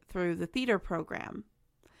outlet through the theater program.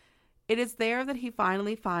 It is there that he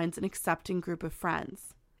finally finds an accepting group of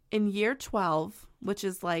friends. In year 12, which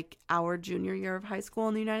is like our junior year of high school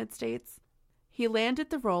in the United States, he landed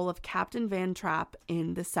the role of Captain Van Trapp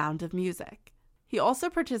in The Sound of Music. He also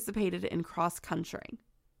participated in cross country,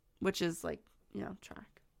 which is like,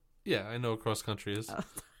 track. Yeah, I know what cross country is. Oh.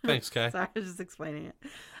 Thanks, Kai. Sorry, I was just explaining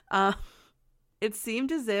it. It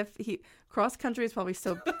seemed as if cross country is probably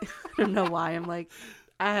so. I don't know why. I'm like,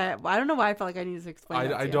 I don't know why I felt like I needed to explain that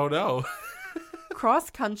to I you. don't know. Cross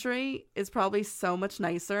country is probably so much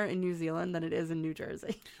nicer in New Zealand than it is in New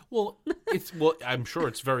Jersey. Well, I'm sure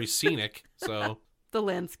it's very scenic, so The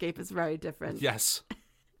landscape is very different. yes.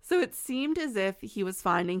 So it seemed as if he was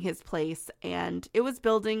finding his place, and it was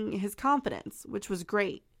building his confidence, which was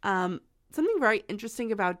great. Something very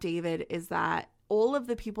interesting about David is that all of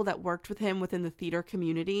the people that worked with him within the theater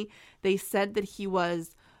community, they said that he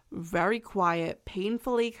was very quiet,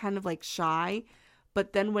 painfully kind of like shy,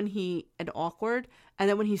 but then when and awkward, and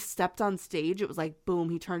then when he stepped on stage, it was like, boom,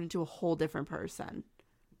 he turned into a whole different person.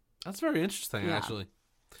 That's very interesting, Yeah. actually.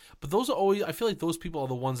 But those are always, I feel like those people are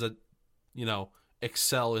the ones that,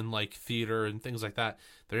 excel in like theater and things like that.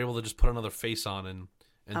 They're able to just put another face on and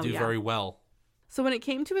do very well. So when it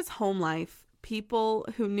came to his home life, people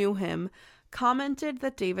who knew him commented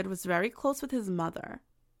that David was very close with his mother,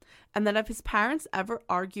 and that if his parents ever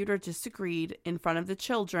argued or disagreed in front of the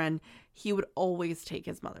children, he would always take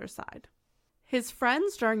his mother's side. His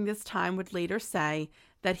friends during this time would later say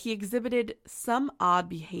that he exhibited some odd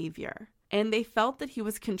behavior, and they felt that he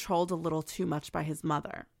was controlled a little too much by his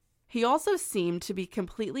mother. He also seemed to be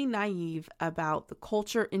completely naive about the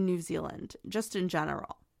culture in New Zealand, just in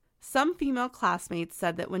general. Some female classmates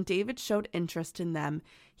said that when David showed interest in them,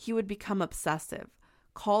 he would become obsessive,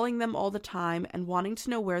 calling them all the time and wanting to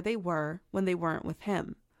know where they were when they weren't with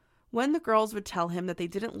him. When the girls would tell him that they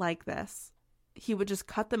didn't like this, he would just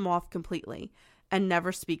cut them off completely and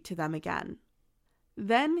never speak to them again.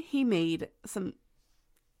 Then he made some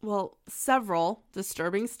several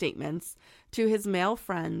disturbing statements to his male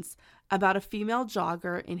friends about a female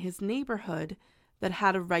jogger in his neighborhood that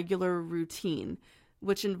had a regular routine,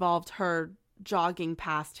 which involved her jogging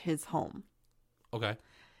past his home. Okay.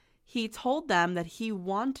 He told them that he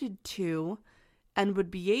wanted to and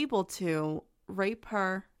would be able to rape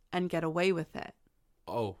her and get away with it.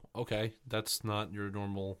 Oh, okay. That's not your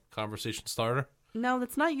normal conversation starter? No,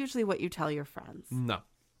 that's not usually what you tell your friends. No.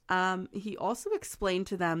 He also explained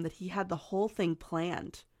to them that he had the whole thing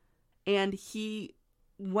planned. And he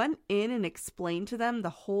went in and explained to them the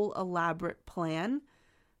whole elaborate plan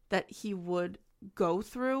that he would go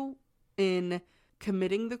through in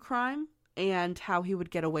committing the crime and how he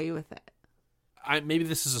would get away with it. Maybe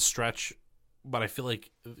this is a stretch, but I feel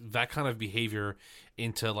like that kind of behavior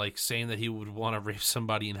into like saying that he would want to rape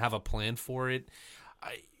somebody and have a plan for it,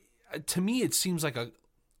 to me it seems like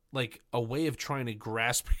a way of trying to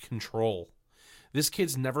grasp control. This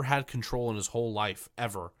kid's never had control in his whole life,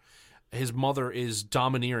 ever. His mother is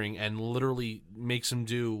domineering and literally makes him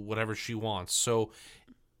do whatever she wants. So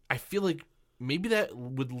I feel like maybe that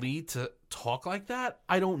would lead to talk like that.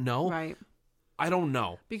 I don't know. Right. I don't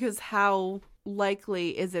know. Because how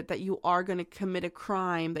likely is it that you are going to commit a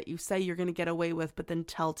crime that you say you're going to get away with, but then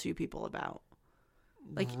tell two people about?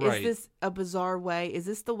 Like, right. Is this a bizarre way? Is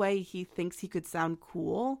this the way he thinks he could sound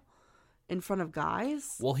cool in front of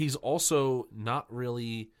guys? Well, he's also not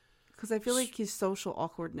really... Because I feel like his social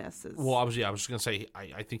awkwardness is... Well, I was just going to say,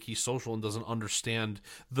 I think he's social and doesn't understand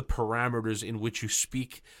the parameters in which you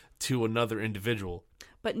speak to another individual.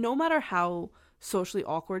 But no matter how socially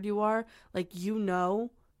awkward you are, like, you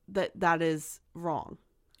know that is wrong.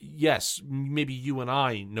 Yes, maybe you and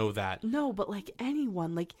I know that. No, but like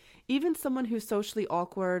anyone, like even someone who's socially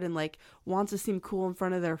awkward and like wants to seem cool in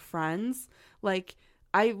front of their friends, like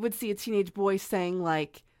I would see a teenage boy saying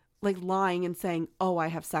like lying and saying, "Oh, I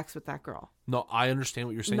have sex with that girl." No, I understand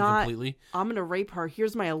what you're saying Not, completely. I'm going to rape her.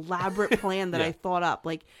 Here's my elaborate plan that Yeah. I thought up.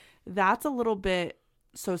 Like that's a little bit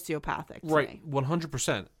sociopathic to Right, me.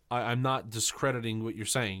 100%. I'm not discrediting what you're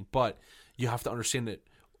saying, but you have to understand that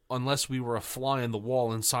unless we were a fly on the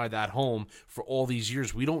wall inside that home for all these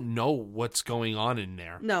years, we don't know what's going on in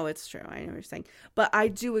there. No, it's true. I know what you're saying. But I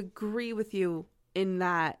do agree with you in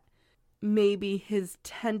that maybe his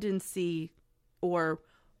tendency or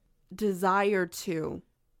desire to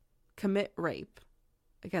commit rape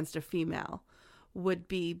against a female would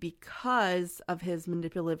be because of his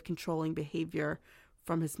manipulative, controlling behavior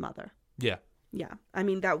from his mother. Yeah. Yeah. I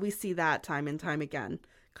mean, that we see that time and time again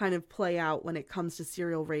kind of play out when it comes to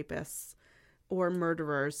serial rapists or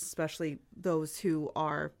murderers, especially those who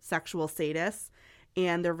are sexual sadists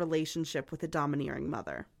and their relationship with a domineering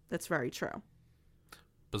mother. That's very true.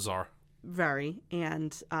 Bizarre. Very.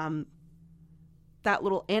 And that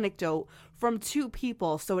little anecdote from two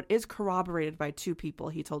people, so it is corroborated by two people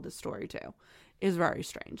he told this story to, is very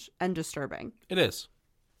strange and disturbing. It is.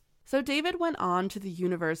 So David went on to the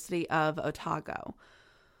University of Otago,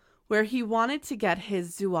 where he wanted to get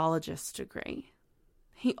his zoologist degree.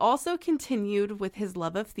 He also continued with his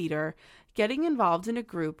love of theater, getting involved in a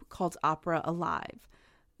group called Opera Alive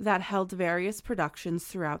that held various productions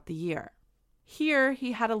throughout the year. Here,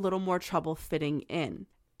 he had a little more trouble fitting in,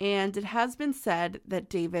 and it has been said that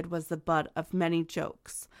David was the butt of many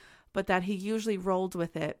jokes, but that he usually rolled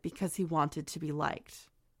with it because he wanted to be liked.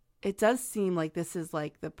 It does seem like this is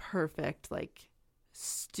like the perfect like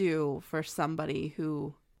stew for somebody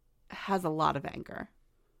who has a lot of anger.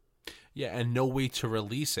 Yeah, and no way to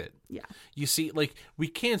release it. Yeah. You see, like, we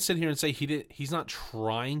can't sit here and say he's not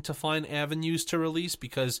trying to find avenues to release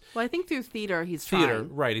because... Well, I think through theater he's Theater,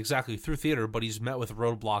 trying. right, exactly, through theater, but he's met with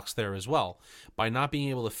roadblocks there as well. By not being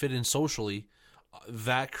able to fit in socially,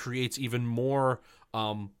 that creates even more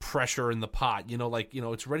pressure in the pot.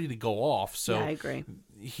 It's ready to go off. So Yeah, I agree.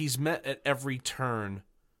 He's met at every turn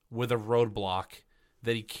with a roadblock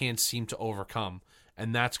that he can't seem to overcome.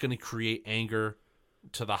 And that's going to create anger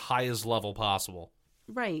to the highest level possible.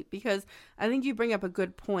 Right, because I think you bring up a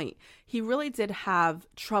good point. He really did have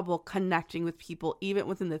trouble connecting with people, even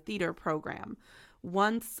within the theater program.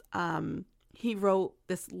 Once he wrote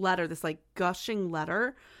this letter, this like gushing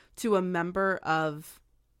letter to a member of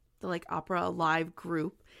the like Opera Alive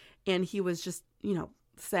group, and he was just,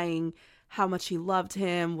 saying how much he loved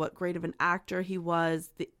him, what great of an actor he was,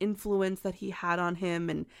 the influence that he had on him,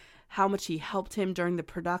 and how much he helped him during the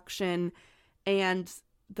production. And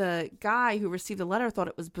the guy who received the letter thought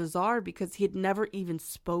it was bizarre because he had never even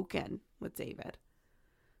spoken with David.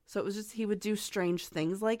 So it was just, he would do strange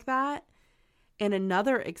things like that. And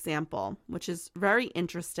another example, which is very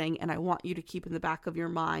interesting, and I want you to keep in the back of your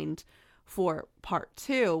mind for part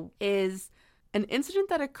 2, is An incident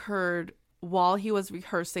that occurred while he was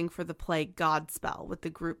rehearsing for the play Godspell with the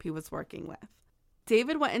group he was working with.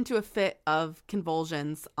 David went into a fit of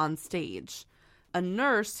convulsions on stage. A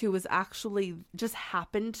nurse who was actually just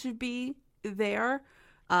happened to be there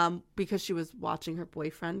because she was watching her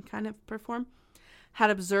boyfriend kind of perform, had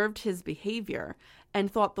observed his behavior and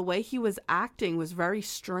thought the way he was acting was very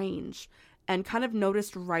strange and kind of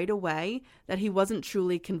noticed right away that he wasn't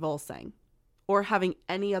truly convulsing or having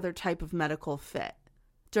any other type of medical fit.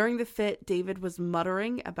 During the fit, David was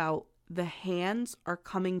muttering about, "The hands are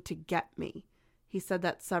coming to get me." He said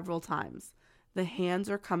that several times. "The hands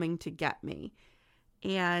are coming to get me."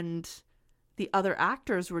 And the other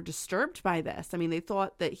actors were disturbed by this. I mean, they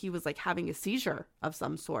thought that he was like having a seizure of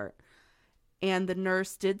some sort. And the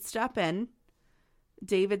nurse did step in.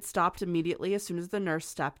 David stopped immediately as soon as the nurse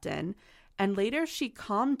stepped in. And later she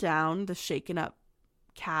calmed down the shaken up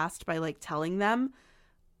cast by like telling them,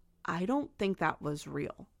 "I don't think that was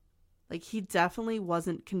real." Like, he definitely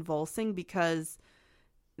wasn't convulsing because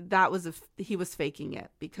that was he was faking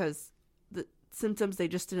it, because the symptoms, they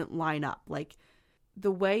just didn't line up. Like,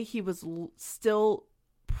 the way he was still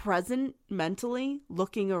present mentally,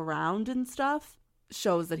 looking around and stuff,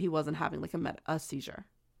 shows that he wasn't having like a seizure.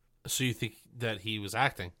 So you think that he was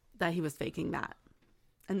acting? That he was faking that.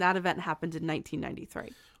 And that event happened in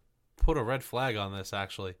 1993. Put a red flag on this,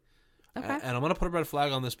 actually. Okay. And I'm going to put a red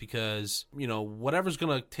flag on this because, you know, whatever's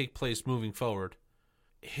going to take place moving forward,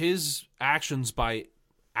 his actions by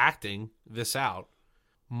acting this out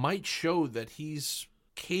might show that he's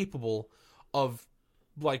capable of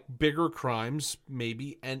like bigger crimes,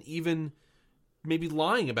 maybe, and even maybe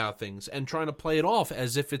lying about things and trying to play it off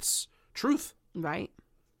as if it's truth. Right.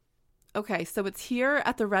 Okay, so it's here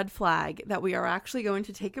at the red flag that we are actually going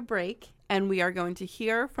to take a break, and we are going to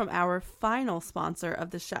hear from our final sponsor of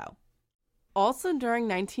the show. Also during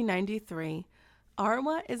 1993,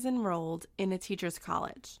 Arwa is enrolled in a teacher's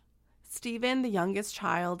college. Stephen, the youngest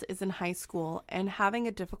child, is in high school and having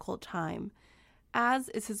a difficult time, as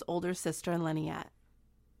is his older sister, Leniette.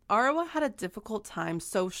 Arwa had a difficult time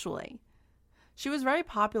socially. She was very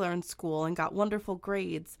popular in school and got wonderful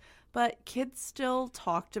grades, but kids still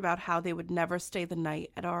talked about how they would never stay the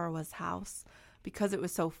night at Arwa's house because it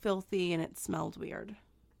was so filthy and it smelled weird.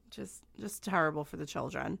 Just terrible for the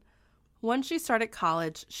children. Once she started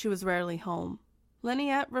college, she was rarely home.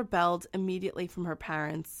 Leniette rebelled immediately from her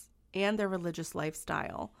parents and their religious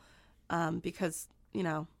lifestyle because, you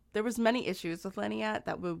know, there was many issues with Leniette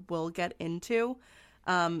that we will get into.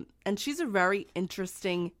 And she's a very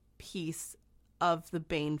interesting piece of the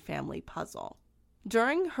Bain family puzzle.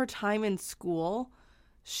 During her time in school,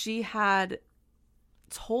 she had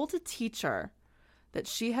told a teacher that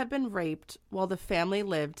she had been raped while the family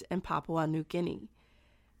lived in Papua New Guinea.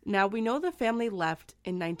 Now, we know the family left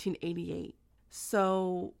in 1988,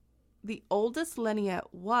 so the oldest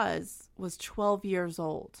Leniette was 12 years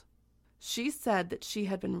old. She said that she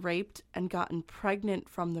had been raped and gotten pregnant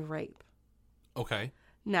from the rape. Okay.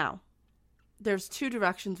 Now, there's two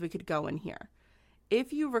directions we could go in here.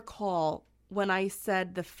 If you recall, when I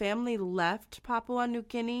said the family left Papua New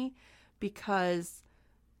Guinea because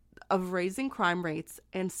of raising crime rates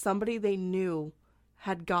and somebody they knew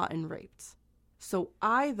had gotten raped. So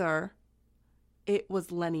either it was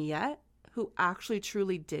Leniette who actually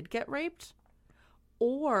truly did get raped,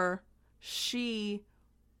 or she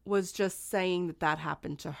was just saying that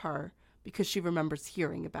happened to her because she remembers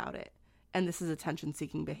hearing about it. And this is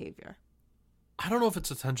attention-seeking behavior. I don't know if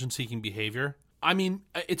it's attention-seeking behavior. I mean,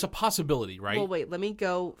 it's a possibility, right? Well, wait, let me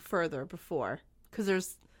go further before.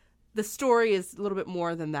 Because the story is a little bit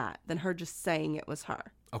more than that, than her just saying it was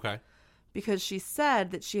her. Okay. Because she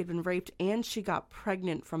said that she had been raped and she got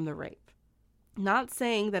pregnant from the rape. Not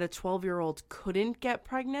saying that a 12-year-old couldn't get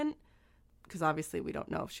pregnant, because obviously we don't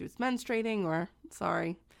know if she was menstruating or,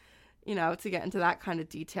 to get into that kind of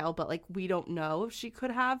detail, but like we don't know if she could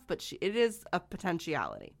have, but it is a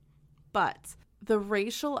potentiality. But the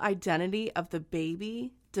racial identity of the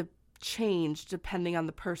baby changed depending on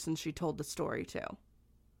the person she told the story to.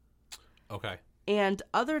 Okay. And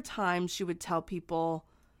other times she would tell people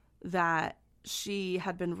that she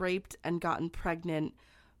had been raped and gotten pregnant,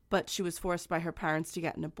 but she was forced by her parents to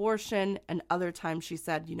get an abortion. And other times she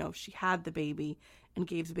said, she had the baby and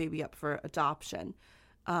gave the baby up for adoption.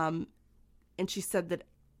 And she said that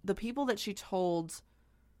the people that she told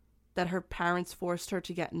that her parents forced her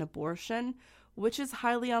to get an abortion, which is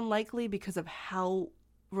highly unlikely because of how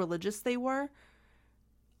religious they were,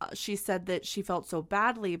 she said that she felt so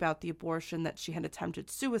badly about the abortion that she had attempted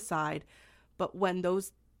suicide. But when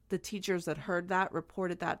the teachers that heard that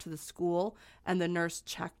reported that to the school and the nurse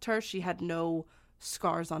checked her, she had no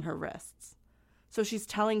scars on her wrists. So she's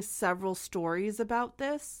telling several stories about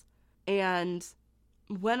this. And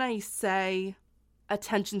when I say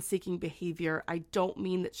attention-seeking behavior, I don't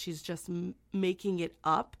mean that she's just making it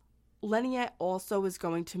up. Lynette also is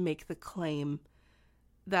going to make the claim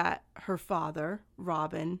that her father,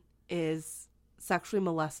 Robin, is sexually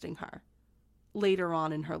molesting her. Later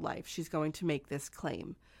on in her life, she's going to make this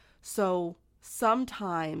claim. So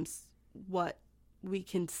sometimes what we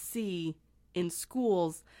can see in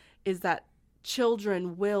schools is that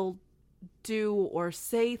children will do or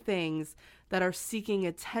say things that are seeking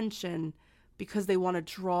attention because they want to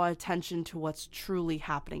draw attention to what's truly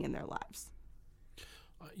happening in their lives.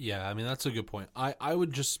 Yeah, I mean, that's a good point. I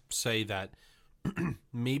would just say that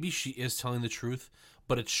maybe she is telling the truth,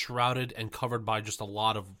 but it's shrouded and covered by just a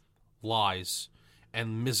lot of lies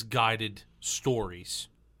and misguided stories.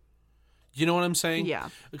 You know what I'm saying? Yeah.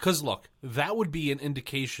 Because, look, that would be an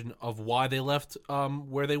indication of why they left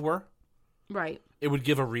where they were. Right. It would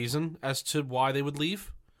give a reason as to why they would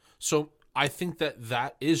leave. So I think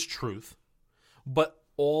that is truth. But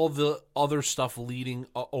all the other stuff leading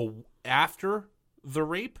after the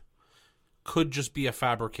rape could just be a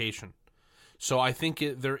fabrication. So I think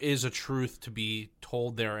there is a truth to be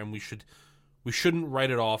told there, and we shouldn't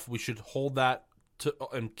write it off. We should hold that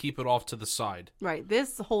and keep it off to the side. Right.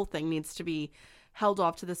 This whole thing needs to be held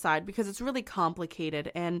off to the side because it's really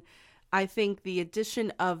complicated. And I think the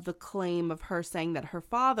addition of the claim of her saying that her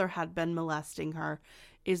father had been molesting her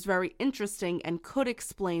is very interesting and could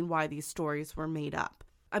explain why these stories were made up.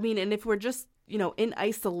 I mean, and if we're just, in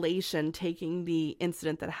isolation, taking the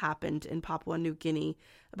incident that happened in Papua New Guinea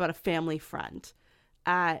about a family friend,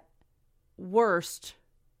 at worst,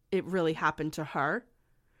 it really happened to her.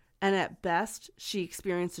 And at best, she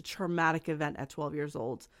experienced a traumatic event at 12 years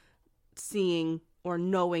old, seeing or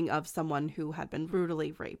knowing of someone who had been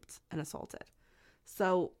brutally raped and assaulted.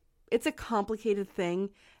 So it's a complicated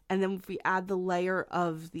thing. And then if we add the layer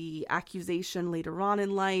of the accusation later on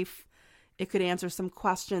in life, it could answer some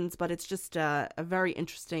questions, but it's just a very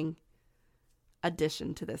interesting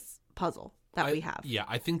addition to this puzzle that we have. Yeah,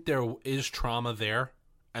 I think there is trauma there,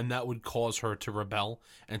 and that would cause her to rebel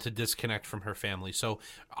and to disconnect from her family. So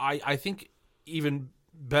I think even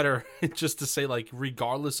better just to say, like,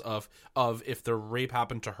 regardless of if the rape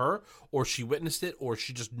happened to her or she witnessed it or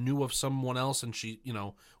she just knew of someone else and she,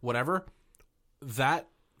 whatever, that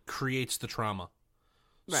creates the trauma.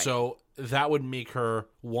 Right. So that would make her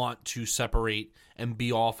want to separate and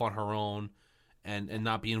be off on her own and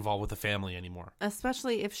not be involved with the family anymore.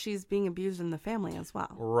 Especially if she's being abused in the family as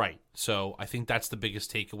well. Right. So I think that's the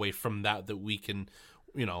biggest takeaway from that we can,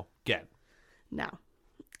 get. Now,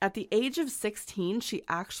 at the age of 16, she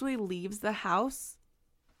actually leaves the house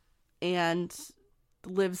and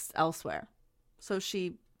lives elsewhere. So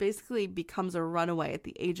she basically becomes a runaway at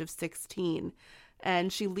the age of 16.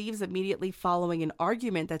 And she leaves immediately following an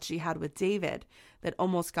argument that she had with David that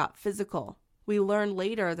almost got physical. We learn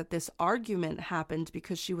later that this argument happened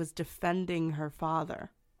because she was defending her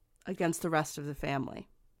father against the rest of the family.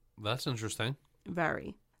 That's interesting.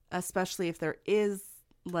 Very. Especially if there is,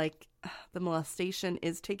 the molestation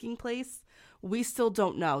is taking place. We still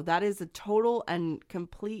don't know. That is a total and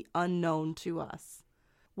complete unknown to us,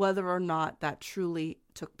 whether or not that truly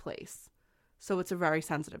took place. So it's a very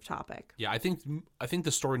sensitive topic. Yeah, I think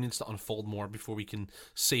the story needs to unfold more before we can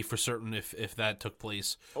say for certain if that took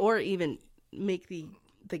place. Or even make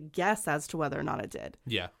the guess as to whether or not it did.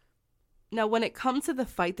 Yeah. Now, when it comes to the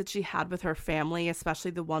fight that she had with her family,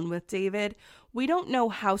 especially the one with David, we don't know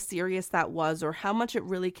how serious that was or how much it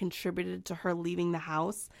really contributed to her leaving the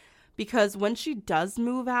house. Because when she does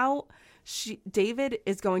move out, David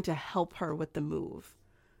is going to help her with the move.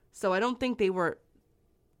 So I don't think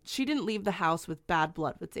she didn't leave the house with bad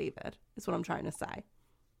blood with David, is what I'm trying to say.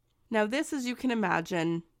 Now, this, as you can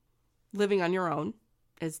imagine, living on your own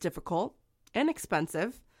is difficult and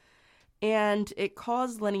expensive. And it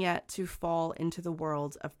caused Lynette to fall into the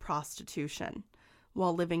world of prostitution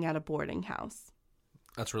while living at a boarding house.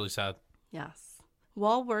 That's really sad. Yes.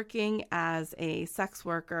 While working as a sex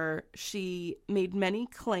worker, she made many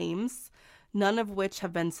claims, none of which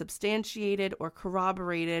have been substantiated or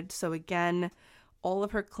corroborated. So again, all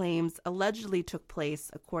of her claims allegedly took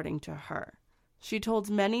place according to her. She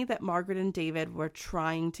told many that Margaret and David were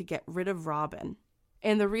trying to get rid of Robin.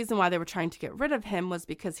 And the reason why they were trying to get rid of him was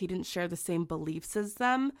because he didn't share the same beliefs as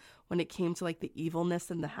them when it came to the evilness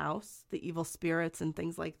in the house, the evil spirits and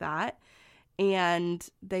things like that. And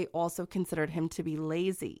they also considered him to be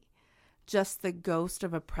lazy, just the ghost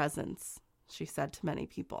of a presence, she said to many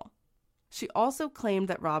people. She also claimed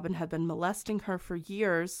that Robin had been molesting her for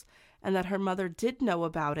years and that her mother did know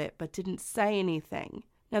about it but didn't say anything,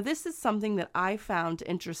 Now, this is something that I found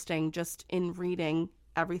interesting just in reading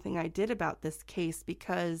everything I did about this case,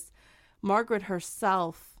 because Margaret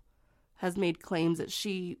herself has made claims that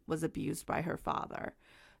she was abused by her father.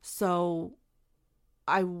 So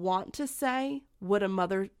I want to say, would a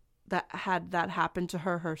mother that had that happen to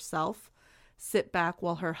her herself sit back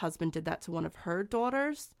while her husband did that to one of her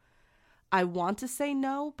daughters? I want to say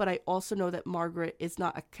no, but I also know that Margaret is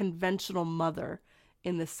not a conventional mother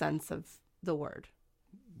in the sense of the word.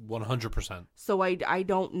 100%. So I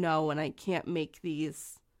don't know, and I can't make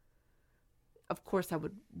these. Of course, I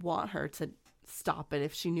would want her to stop it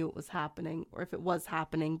if she knew it was happening or if it was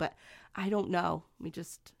happening, but I don't know.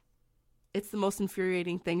 It's the most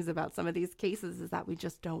infuriating things about some of these cases is that we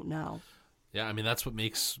just don't know. Yeah, I mean, that's what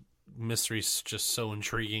makes mysteries just so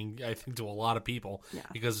intriguing, I think, to a lot of people,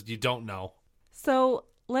 because you don't know. So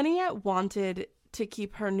Lynette wanted to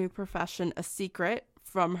keep her new profession a secret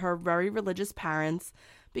from her very religious parents,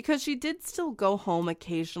 because she did still go home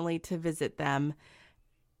occasionally to visit them,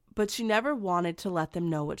 but she never wanted to let them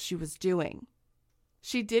know what she was doing.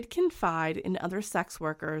 She did confide in other sex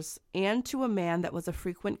workers and to a man that was a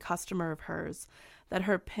frequent customer of hers that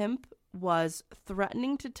her pimp was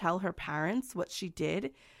threatening to tell her parents what she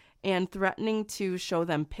did and threatening to show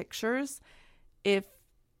them pictures if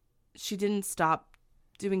she didn't stop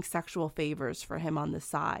doing sexual favors for him on the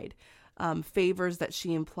side. Favors that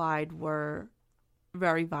she implied were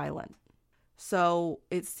very violent. So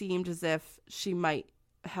it seemed as if she might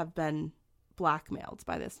have been blackmailed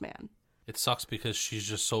by this man. It sucks because she's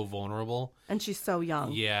just so vulnerable. And she's so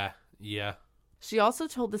young. Yeah. She also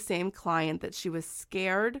told the same client that she was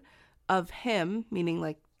scared of him, meaning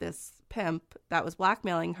like this pimp that was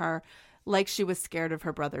blackmailing her, like she was scared of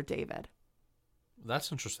her brother David.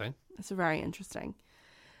 That's interesting. It's very interesting.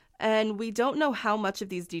 And we don't know how much of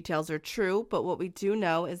these details are true, but what we do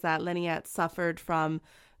know is that Lynette suffered from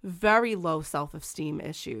very low self-esteem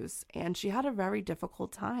issues, and she had a very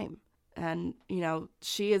difficult time. And,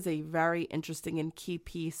 she is a very interesting and key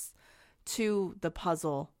piece to the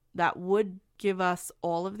puzzle that would give us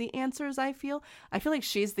all of the answers, I feel. I feel like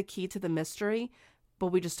she's the key to the mystery, but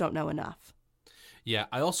we just don't know enough. Yeah,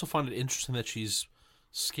 I also find it interesting that she's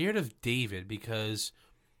scared of David, because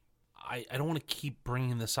I don't want to keep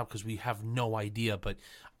bringing this up because we have no idea, but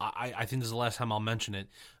I think this is the last time I'll mention it.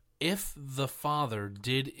 If the father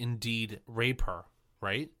did indeed rape her,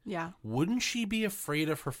 right? Yeah. Wouldn't she be afraid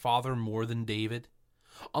of her father more than David?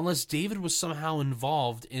 Unless David was somehow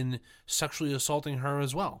involved in sexually assaulting her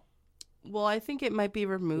as well. Well, I think it might be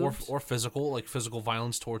removed. Or physical, like physical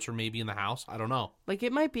violence towards her maybe in the house. I don't know. Like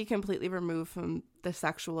it might be completely removed from the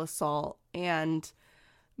sexual assault, and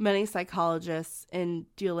many psychologists in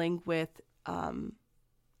dealing with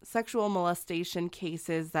sexual molestation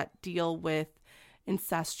cases that deal with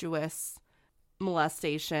incestuous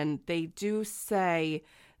molestation, they do say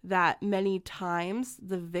that many times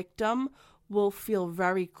the victim will feel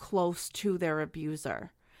very close to their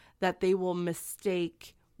abuser, that they will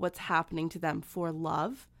mistake what's happening to them for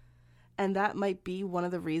love. And that might be one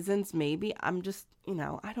of the reasons, maybe, I'm just,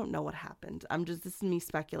 I don't know what happened. This is me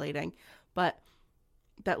speculating, but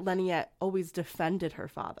that Lynette always defended her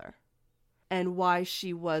father and why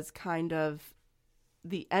she was kind of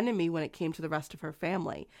the enemy when it came to the rest of her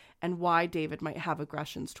family, and why David might have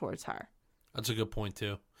aggressions towards her. That's a good point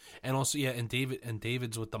too. And also, yeah, and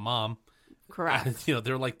David's with the mom. Correct.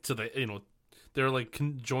 They're like they're like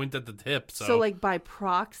conjoined at the hip. So like by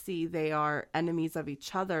proxy, they are enemies of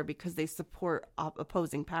each other because they support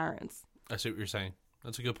opposing parents. I see what you're saying.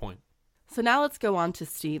 That's a good point. So now let's go on to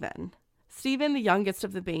Stephen. Stephen, the youngest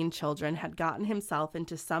of the Bain children, had gotten himself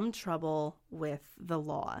into some trouble with the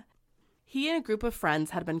law. He and a group of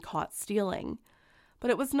friends had been caught stealing, but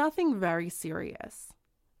it was nothing very serious.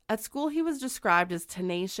 At school, he was described as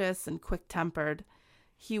tenacious and quick-tempered.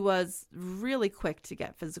 He was really quick to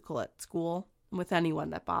get physical at school with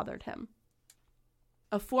anyone that bothered him.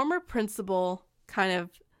 A former principal kind of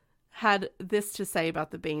had this to say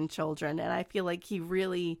about the Bain children, and I feel like he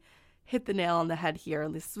really hit the nail on the head here.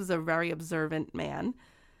 This was a very observant man.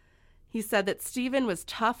 He said that Stephen was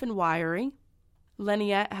tough and wiry.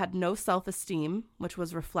 Lynette had no self-esteem, which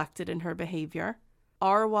was reflected in her behavior.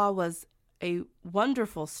 Arwa was a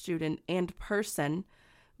wonderful student and person,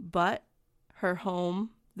 but their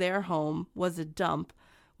home, was a dump,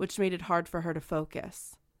 which made it hard for her to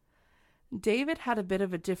focus. David had a bit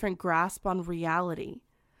of a different grasp on reality,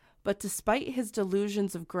 but despite his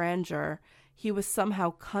delusions of grandeur, he was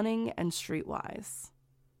somehow cunning and streetwise.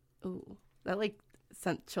 Ooh, that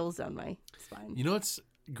sent chills down my spine. You know what's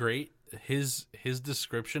great his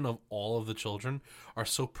description of all of the children are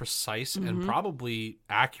so precise and probably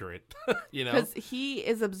accurate. Because he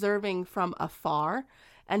is observing from afar,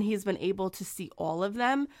 and he's been able to see all of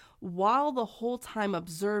them while the whole time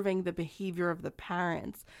observing the behavior of the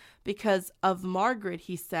parents. Because of Margaret,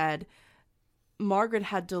 he said, Margaret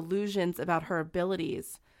had delusions about her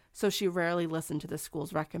abilities, so she rarely listened to the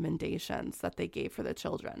school's recommendations that they gave for the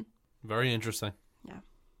children. Very interesting. Yeah.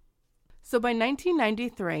 So by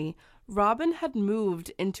 1993, Robin had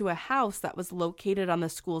moved into a house that was located on the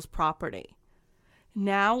school's property,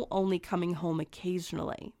 now only coming home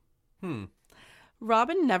occasionally.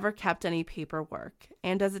 Robin never kept any paperwork,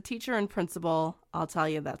 and as a teacher and principal, I'll tell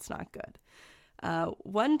you that's not good.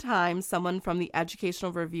 One time, someone from the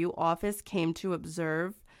Educational Review Office came to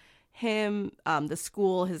observe him, the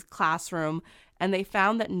school, his classroom, and they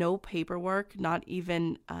found that no paperwork, not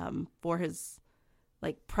even for his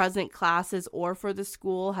present classes or for the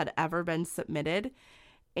school, had ever been submitted,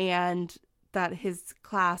 and that his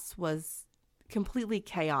class was completely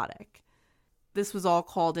chaotic. This was all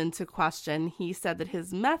called into question. He said that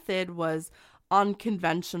his method was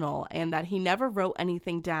unconventional and that he never wrote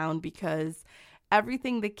anything down because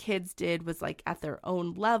everything the kids did was at their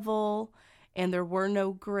own level and there were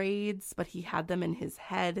no grades, but he had them in his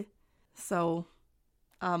head. So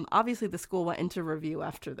obviously the school went into review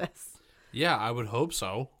after this. Yeah, I would hope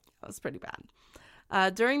so. That was pretty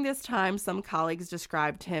bad. During this time, some colleagues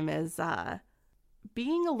described him as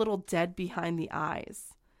being a little dead behind the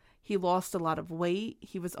eyes. He lost a lot of weight.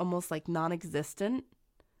 He was almost non-existent.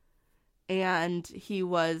 And he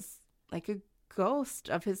was like a ghost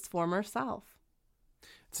of his former self.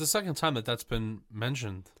 It's the second time that's been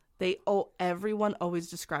mentioned. Everyone always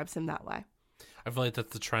describes him that way. I feel like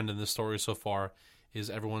that's the trend in this story so far, is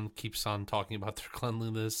everyone keeps on talking about their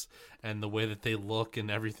cleanliness and the way that they look and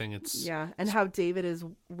everything. And how David is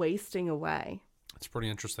wasting away. It's pretty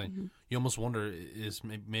interesting. Mm-hmm. You almost wonder, is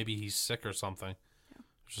maybe he's sick or something. Yeah.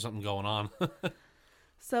 There's something going on.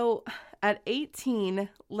 So at 18,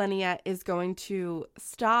 Lynette is going to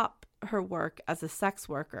stop her work as a sex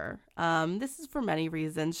worker. This is for many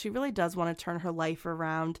reasons. She really does want to turn her life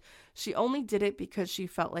around. She only did it because she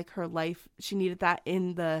felt like her life, she needed that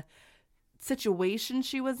in the situation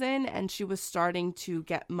she was in, and she was starting to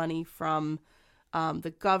get money from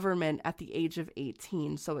the government at the age of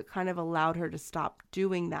 18. So it kind of allowed her to stop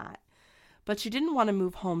doing that. But she didn't want to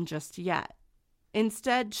move home just yet.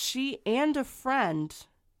 Instead, she and a friend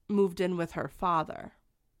moved in with her father.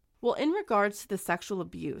 Well, in regards to the sexual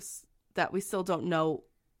abuse that we still don't know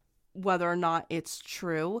whether or not it's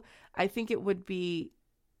true, I think it would be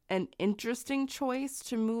an interesting choice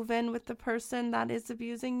to move in with the person that is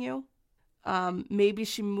abusing you. Maybe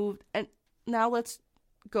she moved, and now let's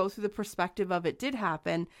go through the perspective of it did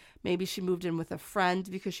happen. Maybe she moved in with a friend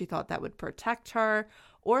because she thought that would protect her,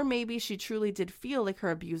 or maybe she truly did feel like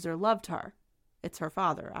her abuser loved her. It's her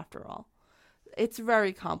father, after all. It's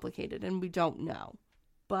very complicated, and we don't know.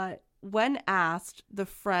 But when asked, the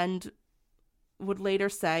friend would later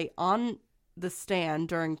say on the stand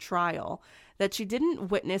during trial that she didn't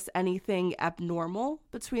witness anything abnormal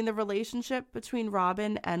between the relationship between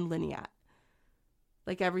Robin and Lynette.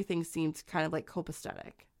 Everything seemed kind of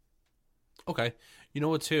copacetic. Okay. You know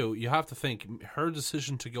what, too? You have to think her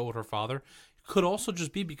decision to go with her father could also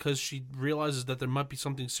just be because she realizes that there might be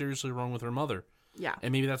something seriously wrong with her mother. Yeah.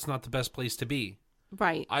 And maybe that's not the best place to be.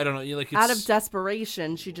 Right. I don't know. It's, out of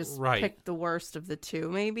desperation, she just right. picked the worst of the two,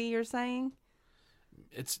 maybe you're saying?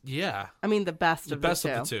 Yeah. I mean, the best of the two. The best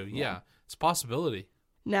of the two, yeah. It's a possibility.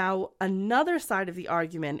 Now, another side of the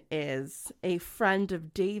argument is a friend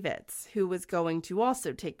of David's who was going to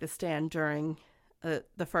also take the stand during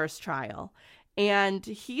the first trial. And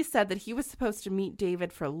he said that he was supposed to meet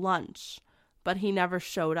David for lunch, but he never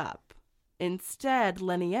showed up. Instead,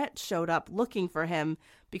 Lynette showed up looking for him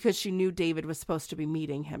because she knew David was supposed to be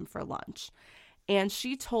meeting him for lunch. And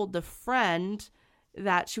she told the friend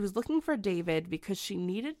that she was looking for David because she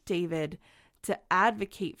needed David to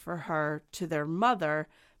advocate for her to their mother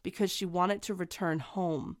because she wanted to return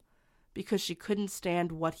home because she couldn't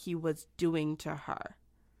stand what he was doing to her.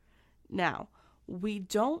 Now, we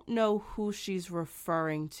don't know who she's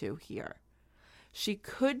referring to here. She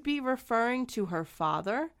could be referring to her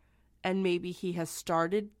father, and maybe he has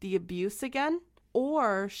started the abuse again,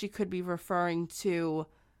 or she could be referring to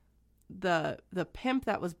the pimp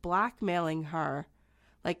that was blackmailing her.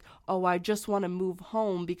 I just want to move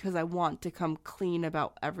home because I want to come clean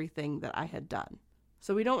about everything that I had done.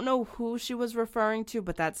 So we don't know who she was referring to,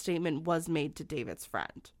 but that statement was made to David's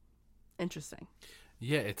friend. Interesting.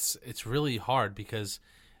 Yeah, it's really hard because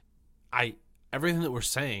everything that we're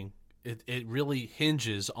saying it really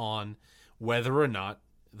hinges on whether or not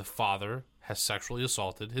the father has sexually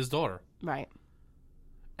assaulted his daughter. Right.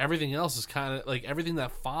 Everything else is kind of like everything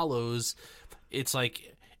that follows. It's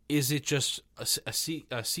like, is it just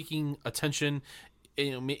seeking attention?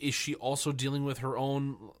 Is she also dealing with her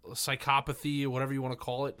own psychopathy or whatever you want to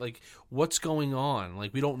call it? Like, what's going on?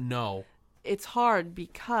 Like, we don't know. It's hard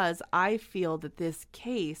because I feel that this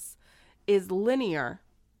case is linear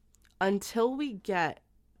until we get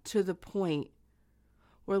to the point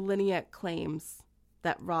where Lynette claims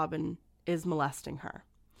that Robin is molesting her.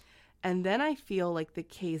 And then I feel like the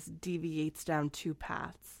case deviates down two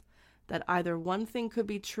paths, that either one thing could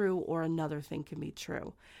be true or another thing can be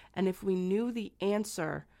true. And if we knew the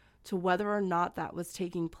answer to whether or not that was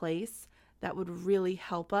taking place, that would really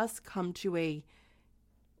help us come to a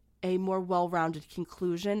more well-rounded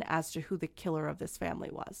conclusion as to who the killer of this family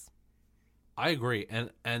was. I agree.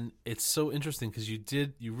 And it's so interesting because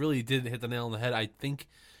you really did hit the nail on the head. I think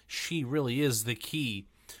she really is the key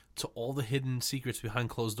to all the hidden secrets behind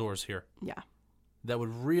closed doors here. Yeah. That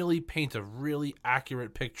would really paint a really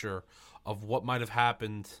accurate picture of what might have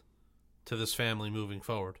happened to this family moving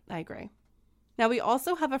forward. I agree. Now, we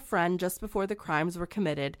also have a friend just before the crimes were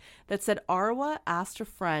committed that said Arwa asked her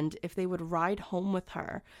friend if they would ride home with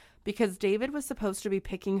her because David was supposed to be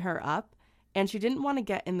picking her up and she didn't want to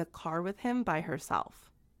get in the car with him by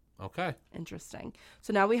herself. Okay. Interesting.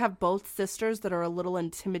 So now we have both sisters that are a little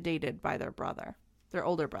intimidated by their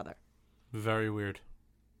older brother. Very weird.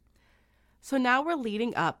 So now we're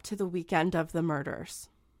leading up to the weekend of the murders.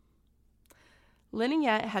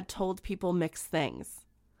 Lynette had told people mixed things.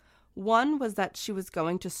 One was that she was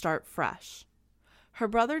going to start fresh. Her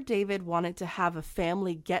brother David wanted to have a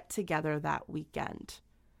family get-together that weekend.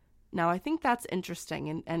 Now, I think that's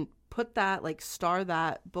interesting, and put that, like, star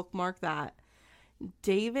that, bookmark that.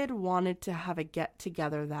 David wanted to have a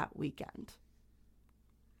get-together that weekend.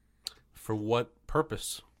 For what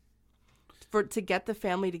purpose? To get the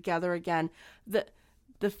family together again.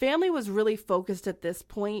 The family was really focused at this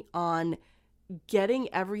point on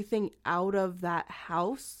getting everything out of that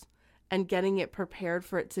house and getting it prepared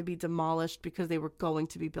for it to be demolished because they were going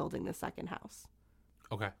to be building the second house.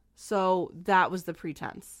 Okay. So that was the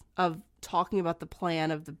pretense of talking about the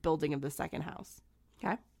plan of the building of the second house.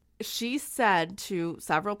 Okay. She said to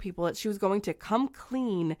several people that she was going to come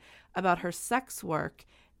clean about her sex work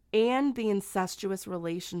and the incestuous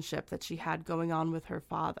relationship that she had going on with her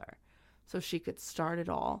father, so she could start it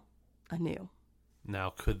all anew. Now,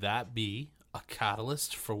 could that be a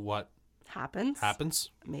catalyst for what happens?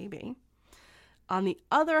 Maybe. On the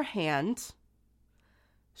other hand,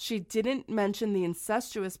 she didn't mention the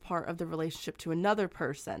incestuous part of the relationship to another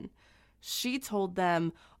person. She told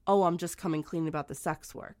them, oh, I'm just coming clean about the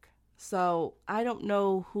sex work. So I don't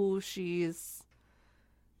know who she's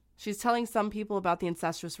telling some people about the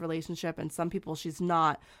incestuous relationship and some people she's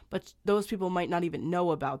not, but those people might not even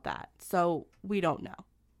know about that. So we don't know.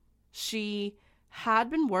 She had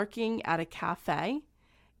been working at a cafe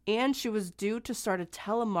and she was due to start a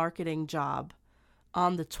telemarketing job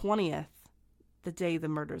on the 20th, the day the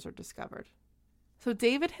murders are discovered. So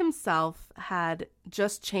David himself had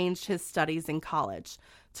just changed his studies in college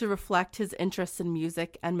to reflect his interests in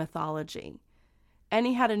music and mythology. And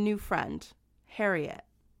he had a new friend, Harriet,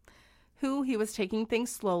 who he was taking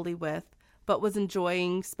things slowly with, but was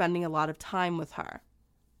enjoying spending a lot of time with her.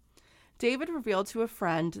 David revealed to a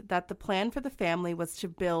friend that the plan for the family was to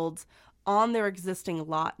build on their existing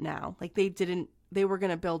lot now. Like they were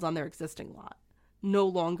going to build on their existing lot, no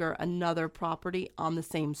longer another property on the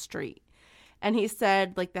same street. And he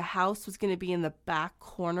said like the house was going to be in the back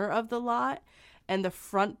corner of the lot and the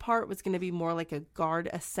front part was going to be more like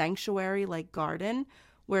a sanctuary like garden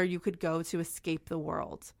where you could go to escape the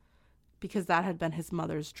world, because that had been his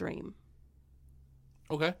mother's dream.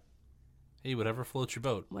 Okay. Hey, whatever floats your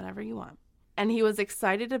boat. Whatever you want. And he was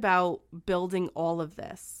excited about building all of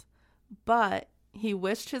this, but he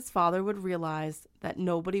wished his father would realize that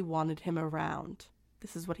nobody wanted him around.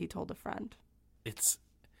 This is what he told a friend. It's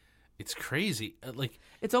crazy.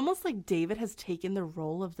 It's almost like David has taken the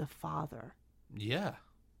role of the father. Yeah.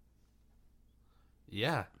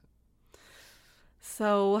 Yeah.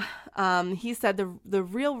 So he said the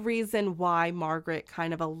real reason why Margaret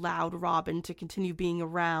kind of allowed Robin to continue being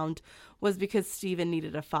around was because Stephen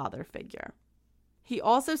needed a father figure. He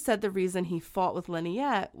also said the reason he fought with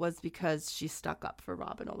Lynette was because she stuck up for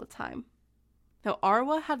Robin all the time. Now,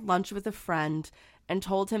 Arwa had lunch with a friend and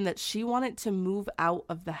told him that she wanted to move out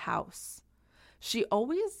of the house. She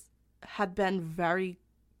always had been very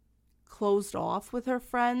closed off with her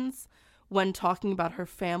friends when talking about her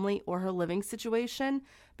family or her living situation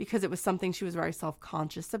because it was something she was very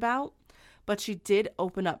self-conscious about. But she did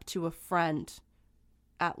open up to a friend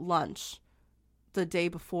at lunch the day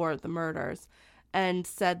before the murders and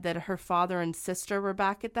said that her father and sister were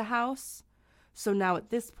back at the house. So now at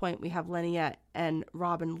this point, we have Lynette and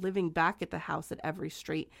Robin living back at the house at Every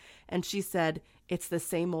Street. And she said, it's the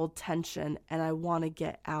same old tension and I want to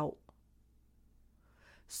get out.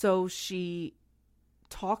 So she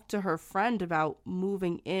talked to her friend about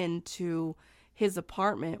moving into his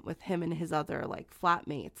apartment with him and his other like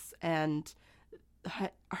flatmates and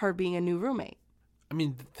her being a new roommate. I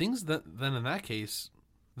mean, things that then in that case,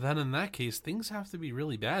 things have to be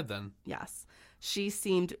really bad then. Yes. She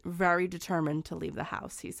seemed very determined to leave the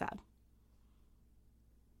house, he said.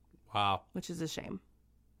 Wow. Which is a shame.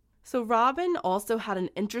 So Robin also had an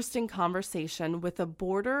interesting conversation with a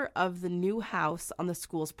boarder of the new house on the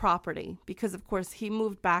school's property because, of course, he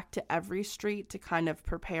moved back to Every Street to kind of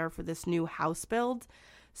prepare for this new house build.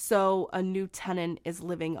 So a new tenant is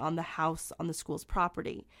living on the house on the school's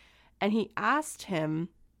property. And he asked him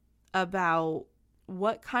about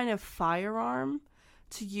what kind of firearm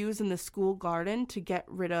to use in the school garden to get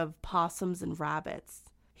rid of possums and rabbits.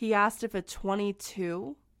 He asked if a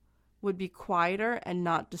 .22 would be quieter and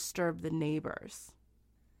not disturb the neighbors.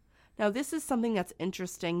 Now, this is something that's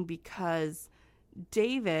interesting because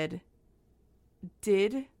David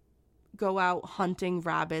did go out hunting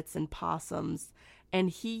rabbits and possums, and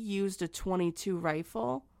he used a .22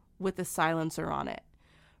 rifle with a silencer on it.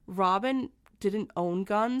 Robin didn't own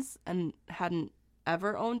guns and hadn't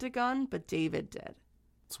ever owned a gun, but David did.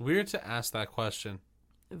 It's weird to ask that question.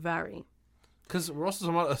 Very. Because we're also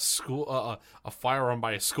talking about a school, a firearm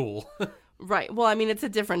by a school. Right. Well, I mean, it's a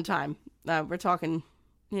different time. We're talking,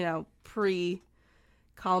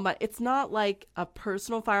 pre-Columbine. It's not like a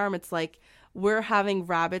personal firearm. It's like we're having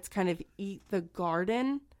rabbits kind of eat the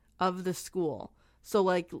garden of the school. So,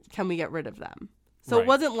 like, can we get rid of them? So It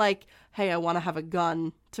wasn't like, hey, I want to have a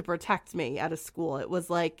gun to protect me at a school. It was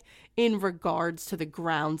like in regards to the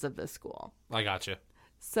grounds of the school. I gotcha.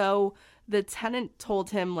 So the tenant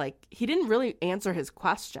told him, like, he didn't really answer his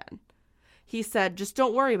question. He said, just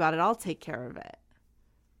don't worry about it. I'll take care of it.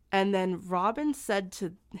 And then Robin said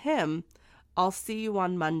to him, I'll see you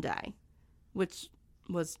on Monday, which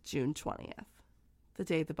was June 20th, the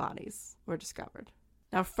day the bodies were discovered.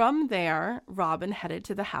 Now, from there, Robin headed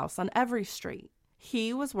to the house on Every Street.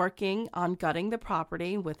 He was working on gutting the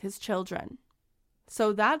property with his children.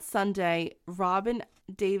 So that Sunday, Robin,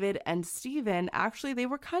 David, and Stephen, actually, they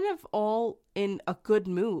were kind of all in a good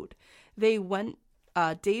mood.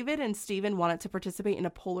 David and Stephen wanted to participate in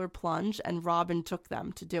a polar plunge, and Robin took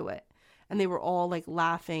them to do it. And they were all like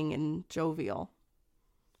laughing and jovial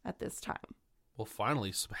at this time. Well,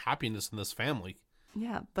 finally, some happiness in this family.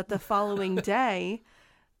 Yeah, but the following day,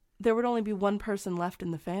 there would only be one person left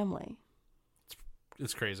in the family.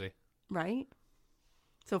 It's crazy. Right?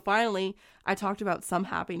 So finally, I talked about some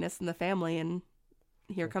happiness in the family, and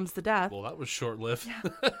here comes the death. Well, that was short-lived.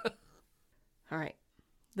 Yeah. All right.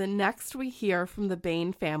 The next we hear from the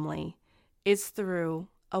Bain family is through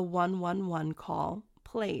a 111 call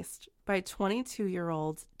placed by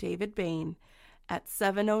 22-year-old David Bain at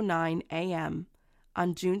 7:09 a.m.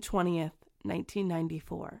 on June 20th,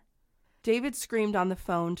 1994. David screamed on the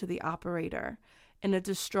phone to the operator in a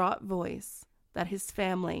distraught voice that his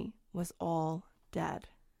family was all dead.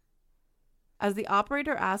 As the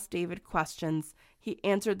operator asked David questions, he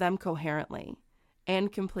answered them coherently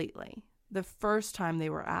and completely the first time they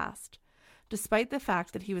were asked, despite the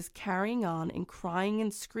fact that he was carrying on and crying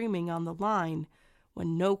and screaming on the line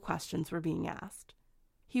when no questions were being asked.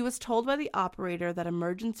 He was told by the operator that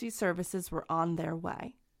emergency services were on their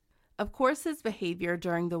way. Of course, his behavior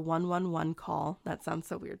during the 111 call, that sounds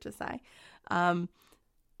so weird to say,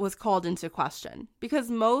 was called into question because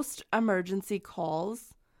most emergency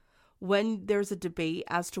calls, when there's a debate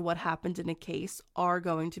as to what happened in a case, are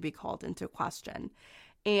going to be called into question.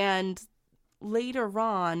 And later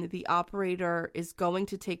on, the operator is going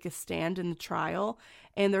to take a stand in the trial,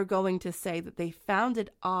 and they're going to say that they found it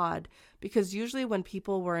odd because usually when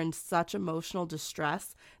people were in such emotional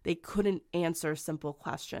distress, they couldn't answer simple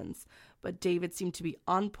questions. But David seemed to be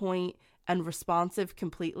on point and responsive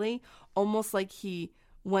completely, almost like he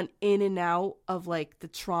went in and out of like the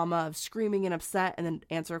trauma of screaming and upset and then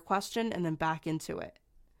answer a question and then back into it.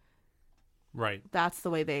 Right. That's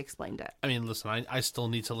the way they explained it. I mean, listen, I still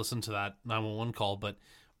need to listen to that 911 call, but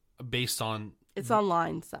based on... It's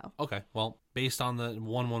online, so... Okay, well, based on the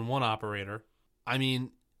 111 operator, I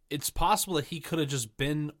mean, it's possible that he could have just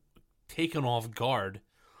been taken off guard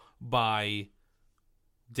by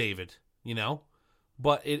David,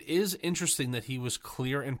 But it is interesting that he was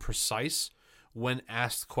clear and precise when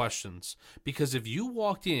asked questions. Because if you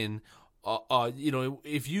walked in,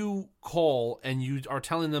 if you call and you are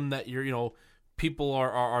telling them that people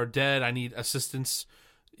are dead, I need assistance,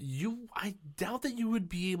 I doubt that you would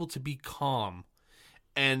be able to be calm.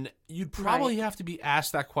 And you'd probably have to be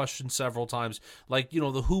asked that question several times. Like, the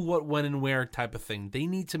who, what, when, and where type of thing. They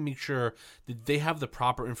need to make sure that they have the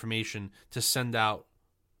proper information to send out,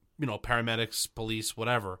 paramedics, police,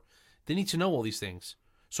 whatever. They need to know all these things.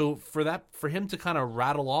 So for him to kind of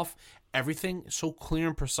rattle off everything so clear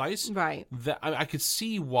and precise, right? That I could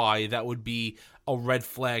see why that would be a red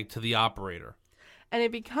flag to the operator. And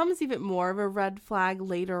it becomes even more of a red flag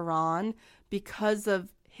later on because of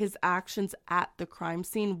his actions at the crime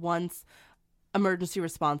scene once emergency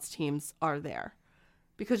response teams are there.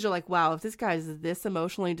 Because you're like, wow, if this guy is this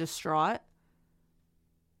emotionally distraught,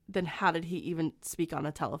 then how did he even speak on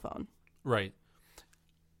a telephone? Right.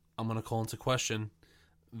 I'm going to call into question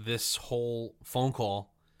this whole phone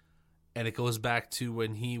call, and it goes back to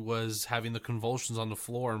when he was having the convulsions on the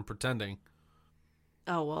floor and pretending.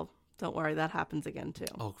 Oh, well, don't worry. That happens again, too.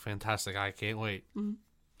 Oh, fantastic. I can't wait. Mm-hmm.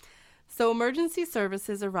 So emergency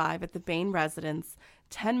services arrive at the Bain residence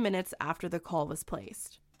 10 minutes after the call was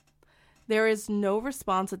placed. There is no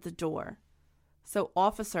response at the door. So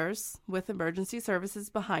officers, with emergency services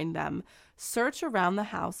behind them, search around the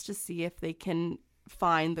house to see if they can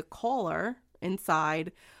find the caller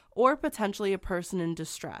inside or potentially a person in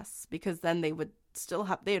distress, because then they would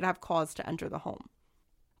have cause to enter the home.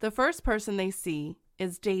 The first person they see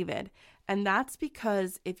is David, and that's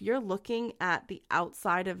because if you're looking at the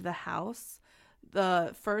outside of the house,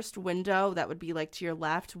 the first window that would be like to your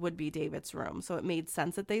left would be David's room. So it made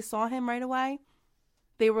sense that they saw him right away.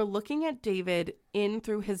 They were looking at David in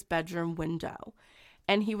through his bedroom window,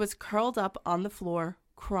 and he was curled up on the floor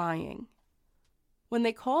crying. When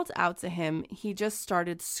they called out to him, he just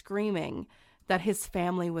started screaming that his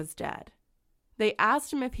family was dead. They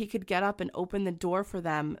asked him if he could get up and open the door for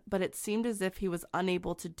them, but it seemed as if he was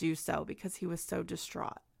unable to do so because he was so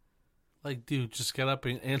distraught. Like, dude, just get up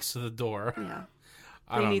and answer the door. Yeah.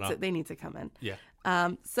 They need to come in.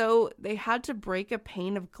 Yeah. So they had to break a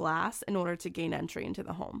pane of glass in order to gain entry into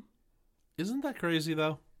the home. Isn't that crazy,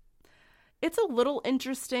 though? It's a little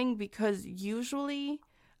interesting because usually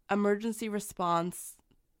emergency response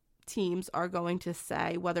teams are going to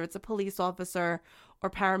say, whether it's a police officer or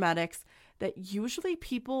paramedics, that usually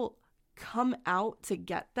people come out to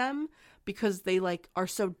get them because they are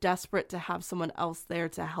so desperate to have someone else there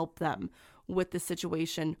to help them with the